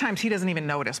 A lot of times he doesn't even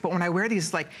notice, but when I wear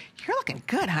these, like, you're looking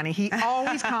good, honey. He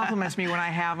always compliments me when I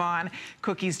have on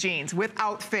Cookie's jeans,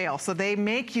 without fail. So they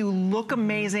make you look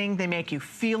amazing. They make you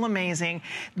feel amazing.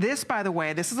 This, by the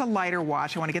way, this is a lighter wash.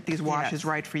 I want to get these washes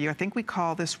right for you. I think we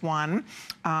call this one,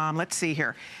 let's see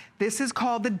here. This is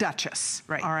called the Duchess,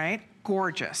 all right?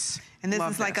 Gorgeous. And this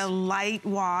is like a light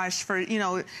wash for, you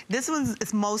know, this one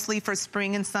is mostly for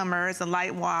spring and summer. It's a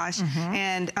light wash,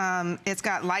 and it's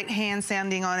got light hand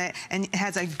sanding on it, and it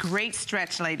has a great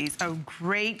stretch, ladies, a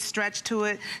great stretch to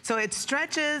it. So it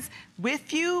stretches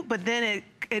with you, but then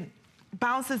it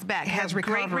bounces back. It has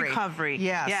great recovery.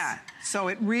 Yes. Yeah. So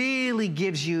it really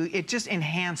gives you, it just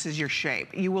enhances your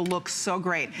shape. You will look so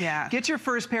great. Yeah. Get your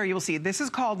first pair, you will see. This is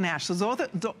called Nash. So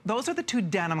those are the two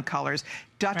denim colors.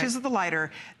 Duchess is the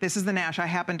lighter. This is the Nash.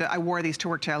 I wore these to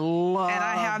work today. I love And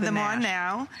I have them Nash on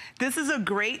now. This is a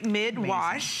great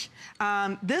mid-wash.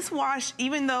 This wash,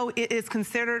 even though it is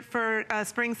considered for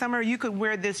spring, summer, you could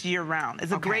wear this year-round.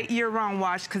 It's a great year-round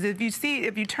wash, because if you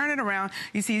turn it around,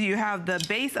 you see you have the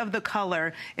base of the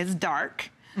color is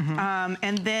dark.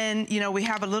 And then, you know, we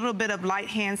have a little bit of light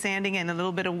hand sanding and a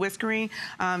little bit of whiskering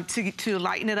to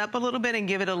lighten it up a little bit and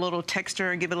give it a little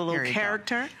texture and give it a little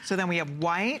character. So then we have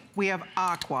white, we have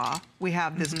aqua, we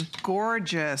have this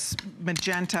gorgeous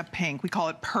magenta pink, we call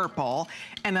it purple,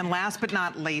 and then last but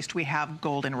not least, we have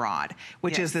goldenrod,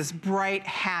 which is this bright,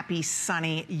 happy,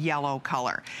 sunny yellow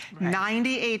color.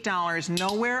 $98,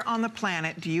 nowhere on the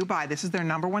planet do you buy, this is their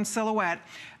 #1 silhouette.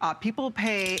 People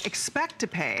expect to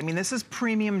pay. I mean, this is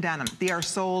premium denim. They are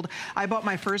sold. I bought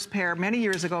my first pair many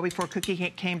years ago before Cookie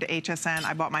came to HSN.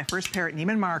 I bought my first pair at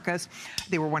Neiman Marcus.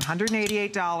 They were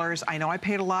 $188. I know I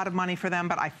paid a lot of money for them,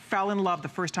 but I fell in love the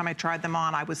first time I tried them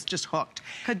on. I was just hooked.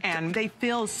 And they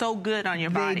feel so good on your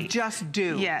body. They just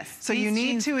do. Yes. So you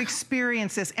need to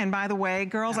experience this. And by the way,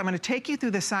 girls, I'm going to take you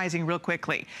through the sizing real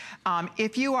quickly. I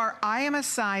am a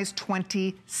size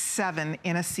 27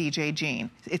 in a CJ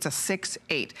jean. It's a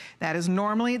 6'8". That is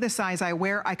normally the size I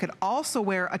wear. I could also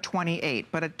wear a 28,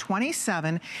 but a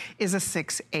 27 is a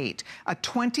 6'8". A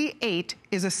 28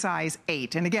 is a size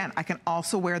 8. And again, I can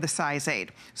also wear the size 8.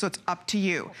 So it's up to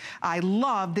you. I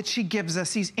love that she gives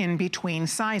us these in-between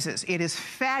sizes. It is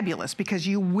fabulous because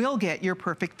you will get your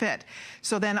perfect fit.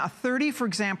 So then a 30, for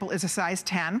example, is a size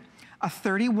 10. A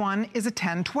 31 is a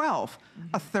 10-12.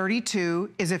 A 32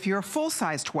 is if you're a full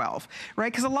size 12,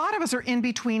 right? Because a lot of us are in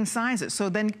between sizes. So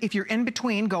then if you're in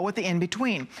between, go with the in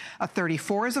between. A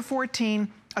 34 is a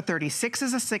 14. A 36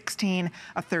 is a 16,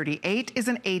 a 38 is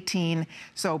an 18.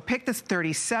 So pick this.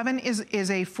 37 is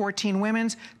a 14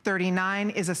 women's,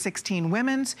 39 is a 16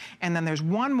 women's, and then there's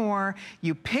one more.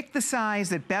 You pick the size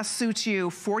that best suits you.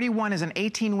 41 is an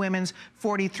 18 women's,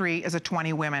 43 is a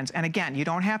 20 women's. And again, you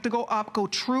don't have to go up, go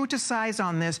true to size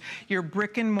on this, your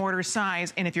brick and mortar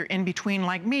size, and if you're in between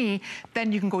like me,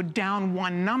 then you can go down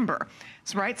one number.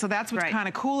 Right? So that's what's kind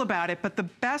of cool about it. But the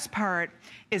best part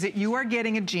is that you are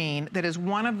getting a jean that is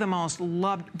one of the most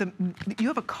loved. You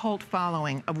have a cult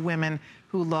following of women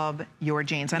who love your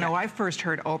jeans. I know I first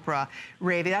heard Oprah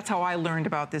rave. That's how I learned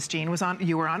about this jean.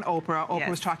 You were on Oprah. Oprah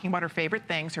was talking about her favorite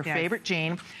things, her favorite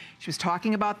jean. She was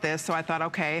talking about this, so I thought,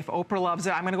 okay, if Oprah loves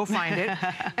it, I'm going to go find it.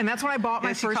 And that's when I bought my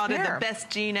first pair. She called it the best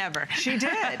jean ever. She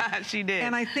did. She did.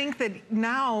 And I think that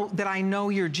now that I know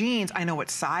your jeans, I know what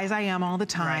size I am all the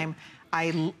time.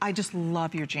 I just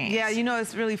love your jeans. Yeah, you know,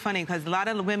 it's really funny because a lot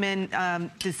of women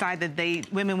decide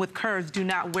that women with curves do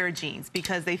not wear jeans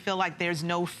because they feel like there's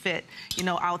no fit, you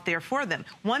know, out there for them.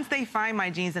 Once they find my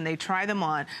jeans and they try them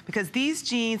on, because these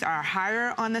jeans are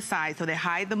higher on the side, so they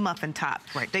hide the muffin top.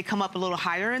 They come up a little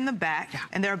higher in the back,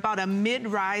 and they're about a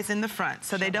mid-rise in the front,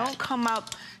 so they don't come up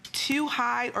too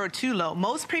high or too low.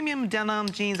 Most premium denim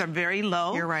jeans are very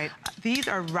low. You're right. These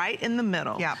are right in the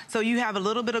middle. Yeah. So you have a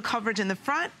little bit of coverage in the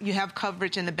front, you have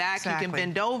coverage in the back. Exactly. You can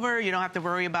bend over, you don't have to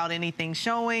worry about anything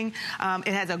showing.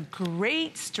 It has a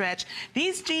great stretch.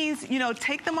 These jeans, you know,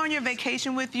 take them on your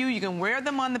vacation with you. You can wear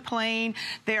them on the plane.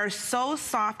 They are so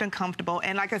soft and comfortable.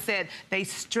 And like I said, they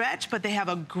stretch, but they have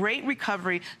a great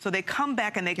recovery. So they come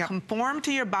back and they conform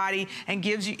to your body and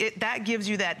gives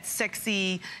you that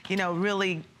sexy, you know,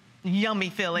 really yummy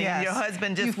feeling. Yes. Your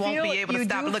husband just won't be able to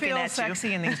stop looking at you. You do feel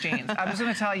sexy in these jeans. I'm just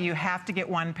going to tell you, you have to get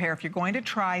one pair. If you're going to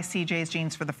try CJ's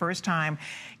jeans for the first time,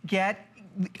 get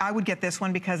I would get this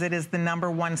one because it is the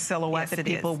 #1 silhouette that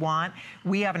people want.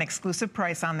 We have an exclusive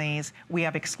price on these. We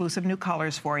have exclusive new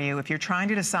colors for you. If you're trying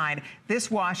to decide, this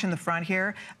wash in the front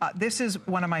here, this is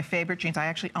one of my favorite jeans. I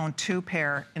actually own 2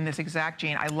 pair in this exact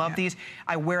jean. I love these.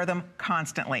 I wear them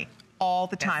constantly. All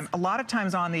the time. A lot of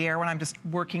times on the air when I'm just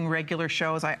working regular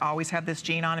shows, I always have this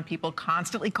jean on and people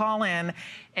constantly call in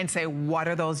and say, what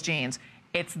are those jeans?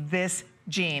 It's this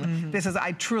jean. This is,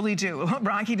 I truly do.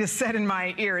 Ronki just said in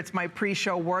my ear, it's my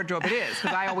pre-show wardrobe. It is,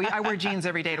 because I wear jeans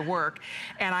every day to work.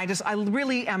 And I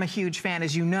really am a huge fan,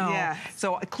 as you know.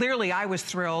 So clearly I was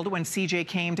thrilled when CJ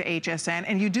came to HSN,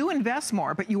 and you do invest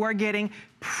more, but you are getting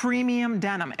premium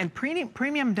denim. And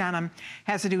premium denim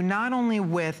has to do not only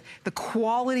with the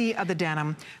quality of the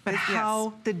denim, but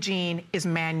how the jean is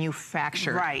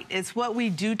manufactured. Right. It's what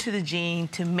we do to the jean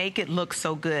to make it look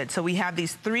so good. So we have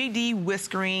these 3D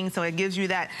whiskering, so it gives you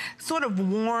that sort of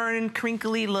worn,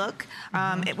 crinkly look.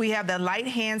 We have the light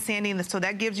hand sanding, so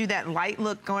that gives you that light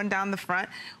look going down the front.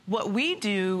 What we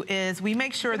do is we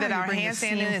make sure that our hand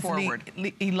sanding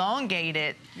is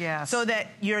elongated so that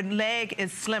your leg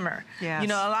is slimmer.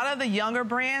 You know, a lot of the younger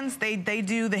brands, they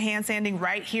do the hand sanding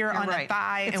right here on the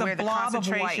thigh, it's and where the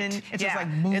concentration it's just like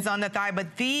it's on the thigh.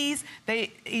 But these,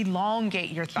 they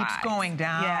elongate your thigh. Keeps going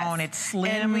down. It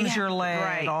slims your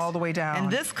leg all the way down. And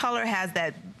this color has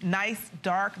that nice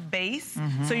dark base,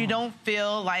 so you don't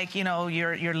feel like, you know,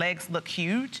 your legs look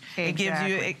huge. It gives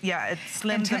you, it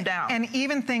slims them down. And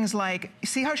even things like,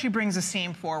 see how she brings the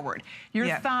seam forward. Your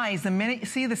thighs, the minute you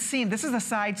see the seam, this is the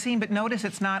side seam, but notice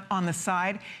it's not on the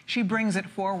side. She brings it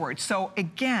forward. So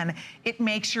again, it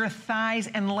makes your thighs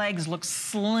and legs look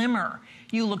slimmer.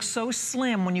 You look so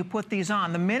slim when you put these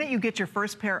on. The minute you get your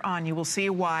first pair on, you will see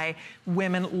why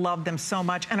women love them so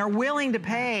much and are willing to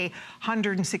pay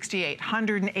 $168,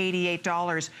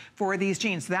 $188 for these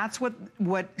jeans. That's what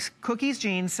Cookie's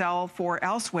jeans sell for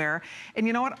elsewhere. And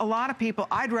you know what? A lot of people,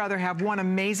 I'd rather have one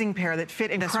amazing pair that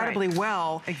fit incredibly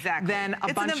well than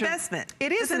a bunch of... It's an investment.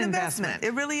 It is an investment.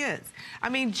 It really is. I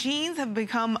mean, jeans have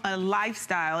become a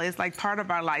lifestyle. It's like part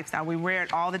of our lifestyle. We wear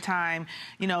it all the time.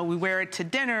 You know, we wear it to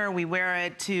dinner. We wear it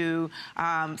to,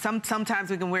 sometimes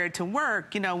we can wear it to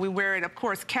work. You know, we wear it, of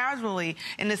course, casually,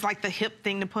 and it's like the hip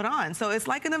thing to put on. So it's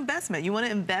like an investment. You want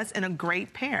to invest in a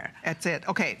great pair. That's it.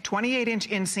 Okay, 28-inch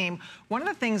inseam. One of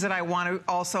the things that I want to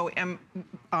also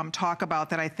talk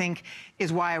about that I think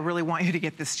is why I really want you to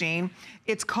get this jean,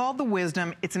 it's called the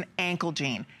Wisdom. It's an ankle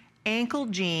jean. Ankle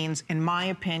jeans, in my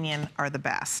opinion, are the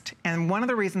best. And one of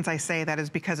the reasons I say that is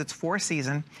because it's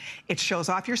 4-season. It shows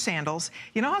off your sandals.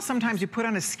 You know how sometimes you put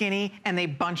on a skinny and they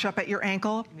bunch up at your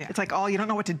ankle? It's like, oh, you don't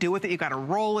know what to do with it. You've got to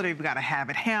roll it or you've got to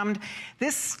have it hemmed.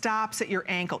 This stops at your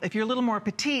ankle. If you're a little more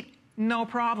petite, no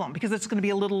problem, because it's going to be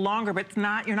a little longer, but it's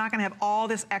not, you're not going to have all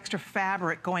this extra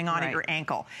fabric going on at your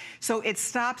ankle. So it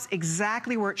stops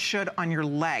exactly where it should on your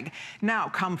leg. Now,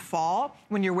 come fall,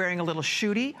 when you're wearing a little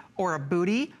shooty or a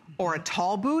bootie or a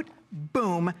tall boot,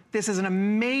 boom, this is an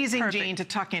amazing jean to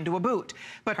tuck into a boot.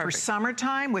 But for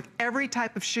summertime, with every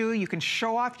type of shoe, you can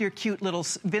show off your cute little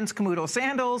Vince Camuto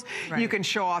sandals. You can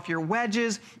show off your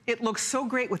wedges. It looks so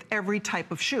great with every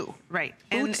type of shoe.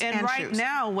 Boots and right shoes.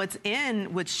 Now, what's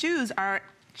in with shoes are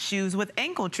shoes with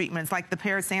ankle treatments, like the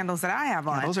pair of sandals that I have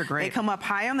on. Those are great. They come up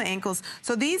high on the ankles.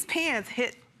 So these pants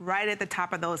hit right at the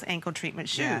top of those ankle treatment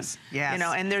shoes. You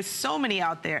know, and there's so many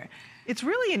out there. It's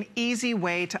really an easy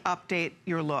way to update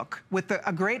your look. With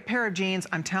a great pair of jeans,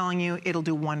 I'm telling you, it'll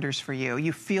do wonders for you.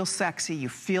 You feel sexy, you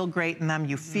feel great in them,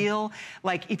 you feel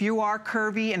like if you are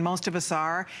curvy, and most of us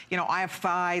are, you know, I have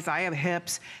thighs, I have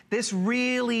hips, this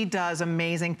really does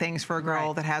amazing things for a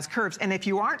girl that has curves. And if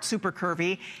you aren't super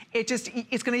curvy,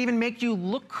 it's gonna even make you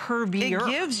look curvier. It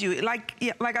gives you,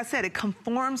 like I said, it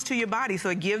conforms to your body, so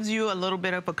it gives you a little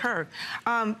bit of a curve.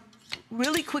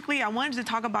 Really quickly, I wanted to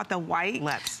talk about the white.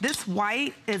 This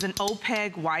white is an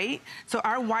OPEG white, so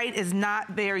our white is not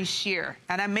very sheer.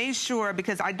 And I made sure,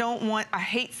 because I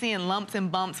hate seeing lumps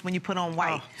and bumps when you put on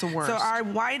white. It's the worst. So our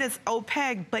white is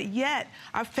OPEG, but yet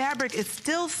our fabric is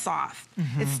still soft.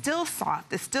 It's still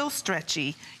soft, it's still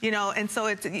stretchy, you know, and so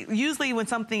it's usually when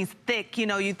something's thick, you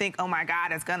know, you think, oh my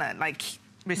God, it's gonna like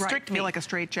restrict me. Feel like a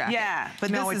straitjacket.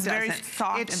 But no, this is very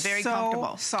soft and very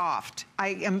comfortable. It's so soft.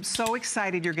 I am so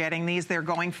excited you're getting these. They're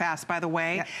going fast, by the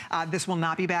way. This will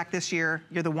not be back this year.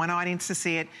 You're the one audience to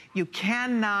see it. You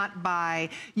can buy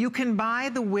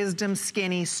the Wisdom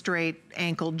skinny straight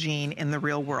ankle jean in the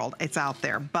real world. It's out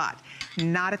there, but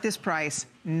not at this price,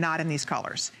 not in these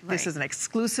colors. This is an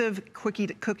exclusive.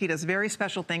 Cookie does very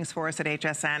special things for us at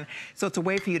HSN, so it's a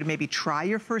way for you to maybe try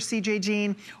your first CJ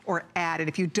jean or add it.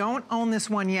 If you don't own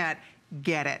this one yet,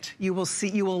 get it. You will see,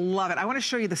 you will love it. I want to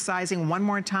show you the sizing one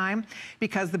more time,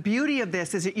 because the beauty of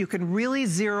this is that you can really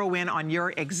zero in on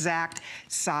your exact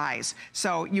size.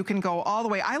 So you can go all the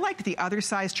way. I liked the other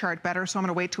size chart better, so I'm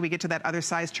going to wait till we get to that other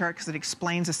size chart because it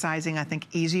explains the sizing, I think,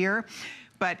 easier.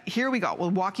 But here we go. We'll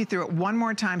walk you through it one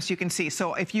more time so you can see.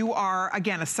 So if you are,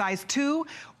 again, a size 2,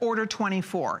 order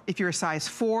 24. If you're a size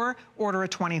 4, order a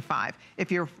 25.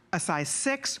 If you're a size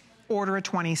 6, order a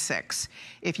 26.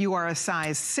 If you are a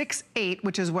size 6'8",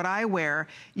 which is what I wear,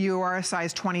 you are a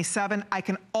size 27. I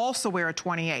can also wear a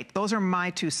 28. Those are my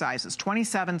two sizes.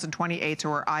 27s and 28s are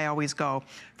where I always go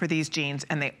for these jeans,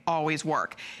 and they always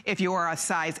work. If you are a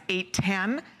size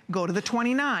 8'10", go to the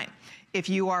 29. If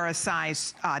you are a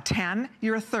size 10,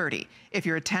 you're a 30. If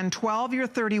you're a 10-12, you're a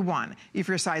 31. If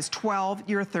you're a size 12,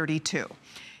 you're a 32.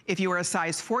 If you are a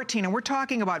size 14, and we're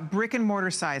talking about brick and mortar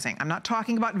sizing. I'm not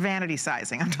talking about vanity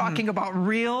sizing. I'm talking about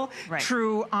real,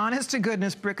 true, honest to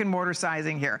goodness brick and mortar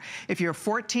sizing here. If you're a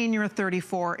 14, you're a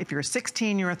 34. If you're a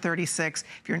 16, you're a 36.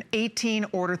 If you're an 18,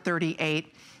 order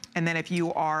 38. And then if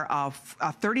you are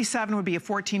a 37 would be a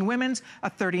 14 women's, a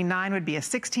 39 would be a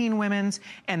 16 women's,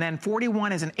 and then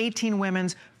 41 is an 18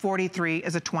 women's, 43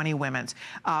 is a 20 women's.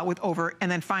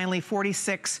 And then finally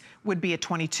 46 would be a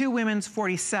 22 women's,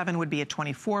 47 would be a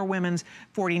 24 women's,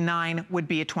 49 would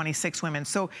be a 26 women's.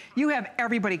 So you have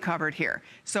everybody covered here.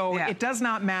 So it does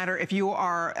not matter if you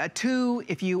are a 2,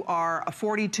 if you are a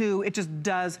 42, it just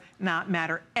does not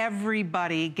matter.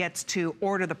 Everybody gets to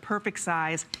order the perfect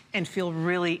size and feel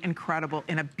really incredible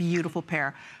in a beautiful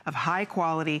pair of high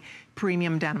quality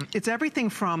premium denim. It's everything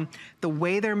from the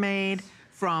way they're made,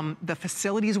 from the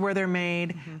facilities where they're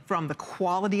made, from the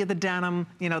quality of the denim.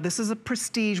 You know, this is a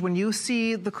prestige. When you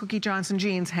see the Cookie Johnson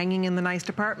jeans hanging in the nice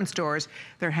department stores,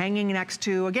 they're hanging next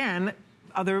to, again,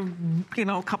 other, you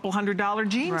know, couple $100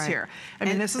 jeans here. I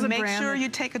mean, this is a brand. Make sure you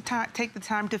take the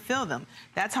time to fill them.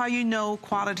 That's how you know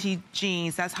quality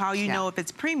jeans. That's how you know if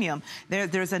it's premium.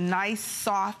 There's a nice,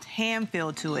 soft hand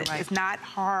feel to it. It's not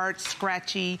hard,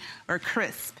 scratchy, or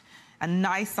crisp. A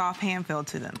nice, soft hand feel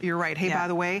to them. You're right. Hey, by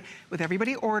the way, with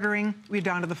everybody ordering, we're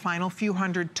down to the final few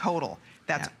hundred total.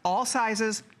 That's all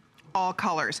sizes, all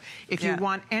colors. If you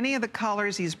want any of the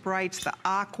colors, these brights, the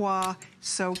aqua,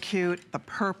 so cute, the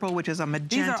purple, which is a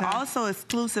magenta. These are also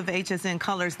exclusive HSN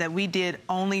colors that we did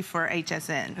only for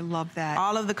HSN. I love that.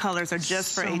 All of the colors are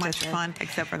just for HSN. So much fun.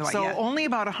 Except for the white. So only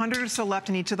about 100 or so left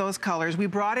in each of those colors. We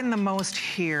brought in the most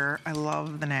here. I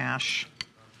love the Nash.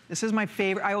 This is my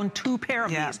favorite. I own 2 pair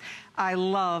of these. I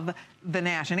love the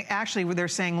Nash. And actually, they're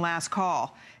saying last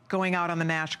call, going out on the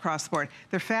Nash across the board.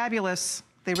 They're fabulous.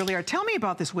 They really are. Tell me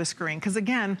about this whiskering, because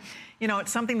again, you know,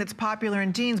 it's something that's popular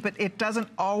in jeans, but it doesn't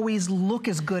always look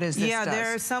as good as this does. Yeah,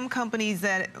 there are some companies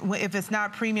that, if it's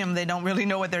not premium, they don't really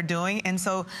know what they're doing, and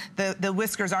so the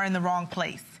whiskers are in the wrong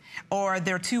place, or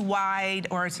they're too wide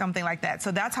or something like that.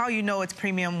 So that's how you know it's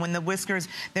premium, when the whiskers,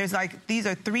 there's like, these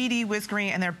are 3D whiskering,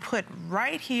 and they're put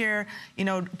right here, you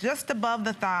know, just above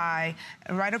the thigh,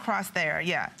 right across there,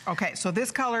 Okay, so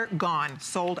this color, gone,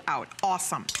 sold out.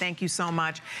 Awesome, thank you so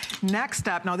much. Next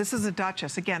up, now this is a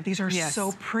Duchess. Again, these are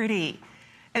so pretty.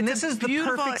 And this is the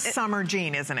perfect summer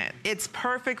jean, isn't it? It's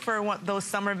perfect for those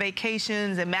summer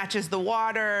vacations. It matches the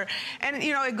water. And,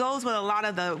 you know, it goes with a lot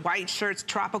of the white shirts,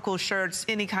 tropical shirts,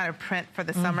 any kind of print for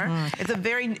the summer. It's a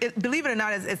very, believe it or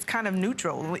not, it's kind of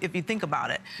neutral if you think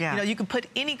about it. You know, you can put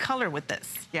any color with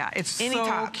this. It's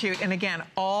so cute. And again,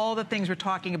 all the things we're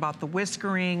talking about, the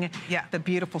whiskering, the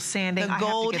beautiful sanding. The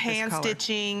gold hand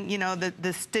stitching, you know,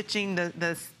 the stitching,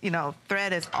 the you know,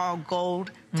 thread is all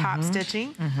gold. Top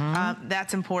stitching,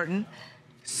 that's important.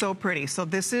 So pretty. So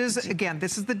this is, again,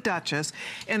 this is the Duchess.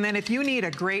 And then if you need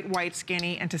a great white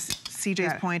skinny, and to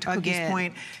CJ's point, to Cookie's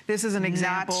point, this is an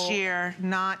example. Not sheer.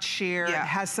 Not sheer. It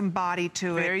has some body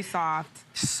to it. Very soft.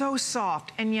 So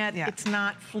soft, and yet it's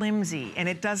not flimsy, and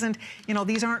it doesn't, you know,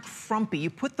 these aren't frumpy. You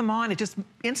put them on, it just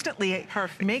instantly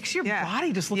makes your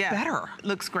body just look better.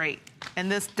 Looks great.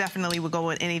 And this definitely would go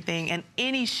with anything and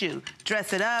any shoe.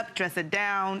 Dress it up, dress it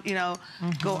down, you know,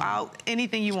 go out,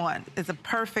 anything you want. It's a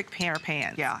perfect pair of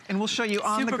pants. And we'll show you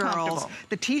on the girls.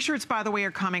 The t-shirts, by the way,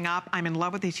 are coming up. I'm in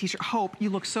love with these t-shirts. Hope, you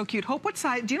look so cute. Hope, what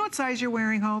size, do you know what size you're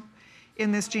wearing, Hope,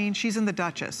 in this jean? She's in the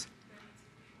Duchess.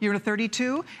 You're in a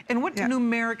 32? And what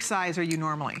numeric size are you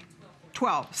normally?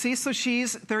 12. See, so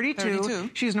she's 32.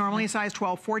 She's normally a size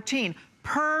 12, 14.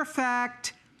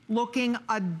 Perfect. Looking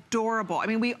adorable. I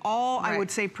mean, we all, I would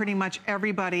say pretty much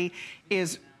everybody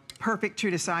is perfect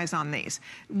true to size on these.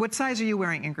 What size are you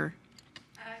wearing, Inger?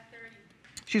 30.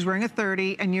 She's wearing a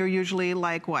 30, and you're usually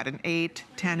like, what, an 8,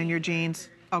 10 in your jeans?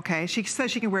 Okay, she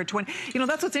says she can wear 20. You know,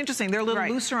 that's what's interesting. They're a little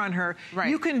looser on her. Right.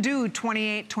 You can do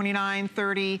 28, 29,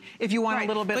 30 if you want a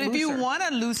little bit looser. But if you want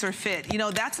a looser fit, you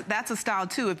know, that's a style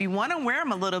too. If you want to wear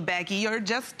them a little baggy or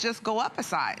just go up a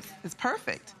size, it's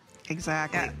perfect.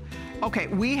 Exactly. Yeah. Okay,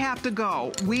 we have to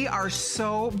go. We are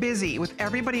so busy with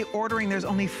everybody ordering. There's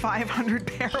only 500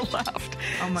 pair left.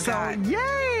 Oh my God.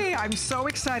 Yay! I'm so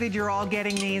excited you're all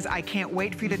getting these. I can't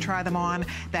wait for you to try them on.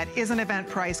 That is an event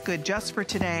price, good just for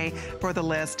today for the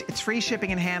list. It's free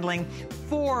shipping and handling,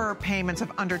 4 payments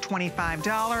of under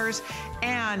 $25.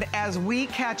 And as we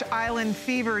catch island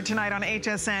fever tonight on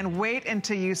HSN, wait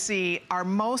until you see our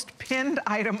most pinned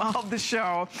item of the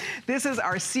show. This is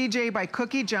our CJ by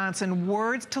Cookie Johnson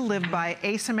Words to Live By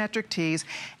asymmetric tees.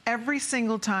 Every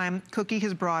single time Cookie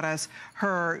has brought us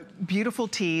her beautiful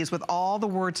tees with all the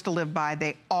words to live by,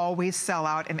 they always sell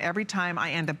out. And every time I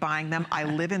end up buying them, I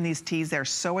live in these tees. They're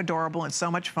so adorable and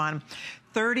so much fun.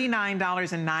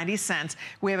 $39.90.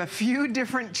 We have a few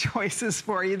different choices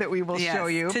for you that we will show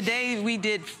you. Today we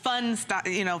did fun stuff,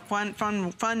 you know,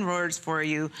 fun words for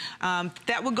you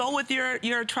that will go with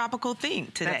your tropical theme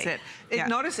today. That's it.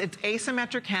 Notice it's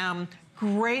asymmetric hem.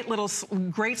 Great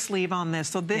sleeve on this.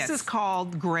 So this is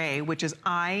called gray, which is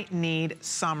I need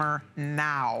summer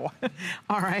now.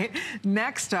 All right.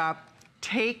 Next up,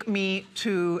 take me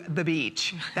to the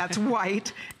beach. That's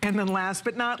white. And then last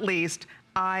but not least,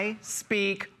 I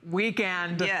speak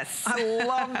weekend. Yes. I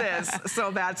love this. So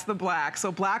that's the black.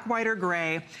 So black, white, or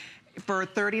gray. For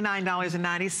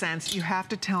 $39.90, you have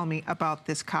to tell me about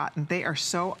this cotton. They are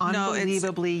so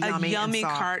unbelievably yummy a yummy and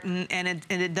soft. cotton, and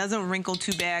it doesn't wrinkle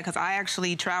too bad because I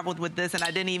actually traveled with this and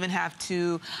I didn't even have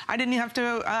to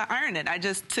iron it. I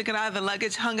just took it out of the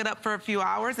luggage, hung it up for a few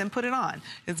hours, and put it on.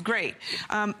 It's great.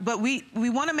 But we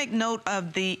want to make note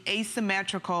of the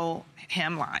asymmetrical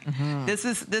hemline. Mm-hmm.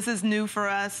 This is new for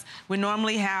us. We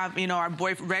normally have, you know, our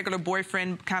regular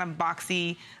boyfriend kind of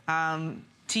boxy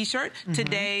T-shirt. Mm-hmm.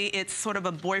 Today, it's sort of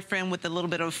a boyfriend with a little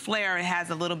bit of flair. It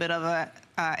has a little bit of a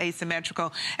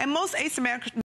asymmetrical. And most asymmetrical